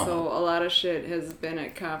healthcare, so a lot of shit has been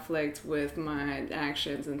at conflict with my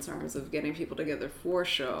actions in terms of getting people together for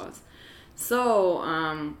shows. So,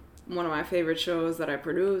 one of my favorite shows that I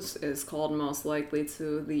produce is called Most Likely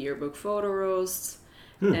To, the Yearbook Photo Roast.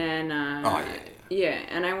 And, yeah,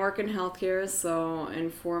 and I work in healthcare, so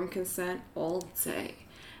informed consent all day.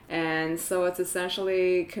 And so it's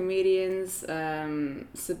essentially comedians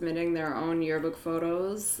submitting their own yearbook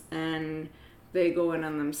photos, and they go in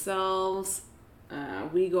on themselves.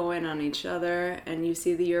 We go in on each other, and you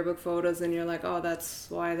see the yearbook photos, and you're like, oh, that's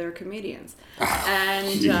why they're comedians. And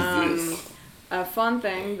Jesus. a fun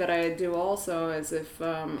thing that I do also is if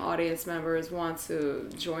audience members want to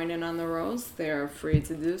join in on the roast, they are free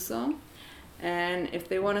to do so. And if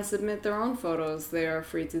they want to submit their own photos, they are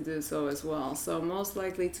free to do so as well. So Most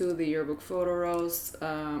Likely To, the Yearbook Photo Roast,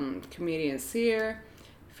 comedians here.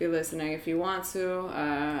 If you're listening, if you want to,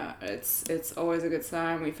 it's always a good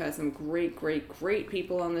time. We've had some great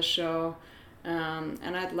people on the show, and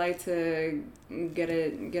I'd like to get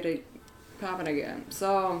it popping again.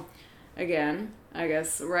 So, again, I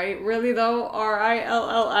guess really though,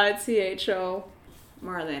 RILLITHO,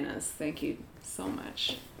 Marlenas. Thank you so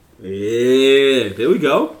much. Yeah, there we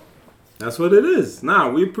go. That's what it is. Nah,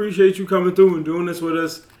 we appreciate you coming through and doing this with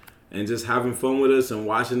us and just having fun with us and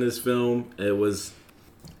watching this film. It was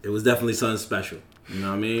definitely something special. You know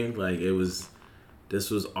what I mean? Like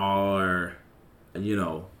this was our,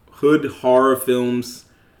 hood horror films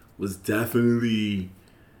was definitely,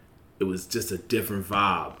 it was just a different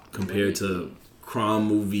vibe compared to crime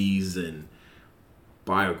movies and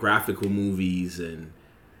biographical movies and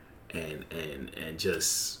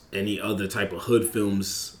just any other type of hood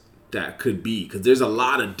films that could be, because there's a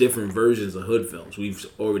lot of different versions of hood films. We've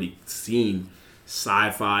already seen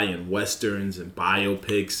sci-fi and westerns and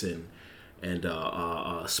biopics and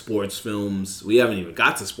sports films. We haven't even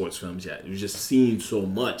got to sports films yet. We've just seen so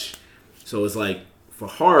much. So it's like, for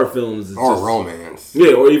horror films, it's or just, romance.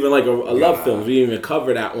 Yeah, or even like a love film. We didn't even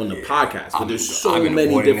cover that on the podcast, but there's so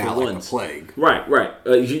many different ones. Like the plague. Right.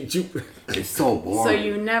 It's so boring. So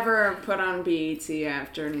you never put on BET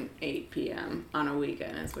after 8 p.m. on a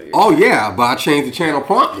weekend, is what you're Oh saying. yeah, but I changed the channel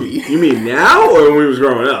promptly. You mean now or when we was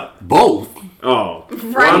growing up? Both. Oh,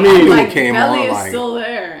 Right, I mean, like came Belly on, is like- still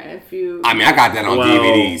there. If you, I mean, I got that on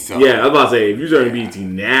DVD. So yeah, I was about to say, if you turn BET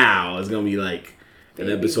now, it's gonna be like an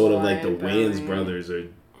Baby episode of Boy like the and Wayans Belly. brothers or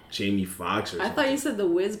Jamie Foxx or I something. thought you said the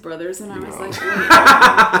Wiz Brothers, and I was like,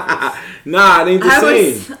 wait. Nah, it ain't the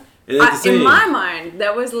same. It ain't the same. In my mind,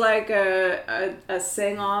 that was like a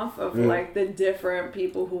sing off of like the different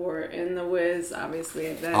people who were in the Wiz.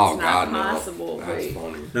 Obviously, that's oh not God, possible. no. That's But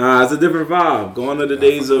funny. Nah, it's a different vibe. Gone are the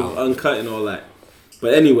days of Uncut and all that.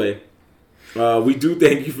 But anyway, we do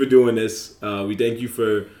thank you for doing this. We thank you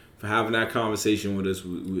for having that conversation with us.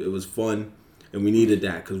 It was fun, and we needed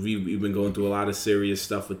that because we've been going through a lot of serious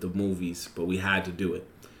stuff with the movies, but we had to do it.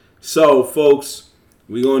 So, folks,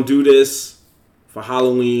 we're going to do this for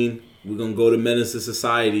Halloween. We're going to go to Menace to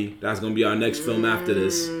Society. That's going to be our next film after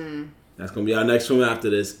this. That's going to be our next film after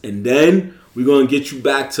this. And then we're going to get you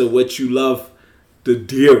back to what you love the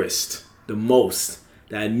dearest, the most.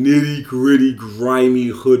 That nitty-gritty, grimy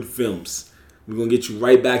hood films. We're going to get you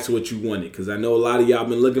right back to what you wanted. Because I know a lot of y'all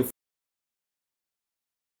been looking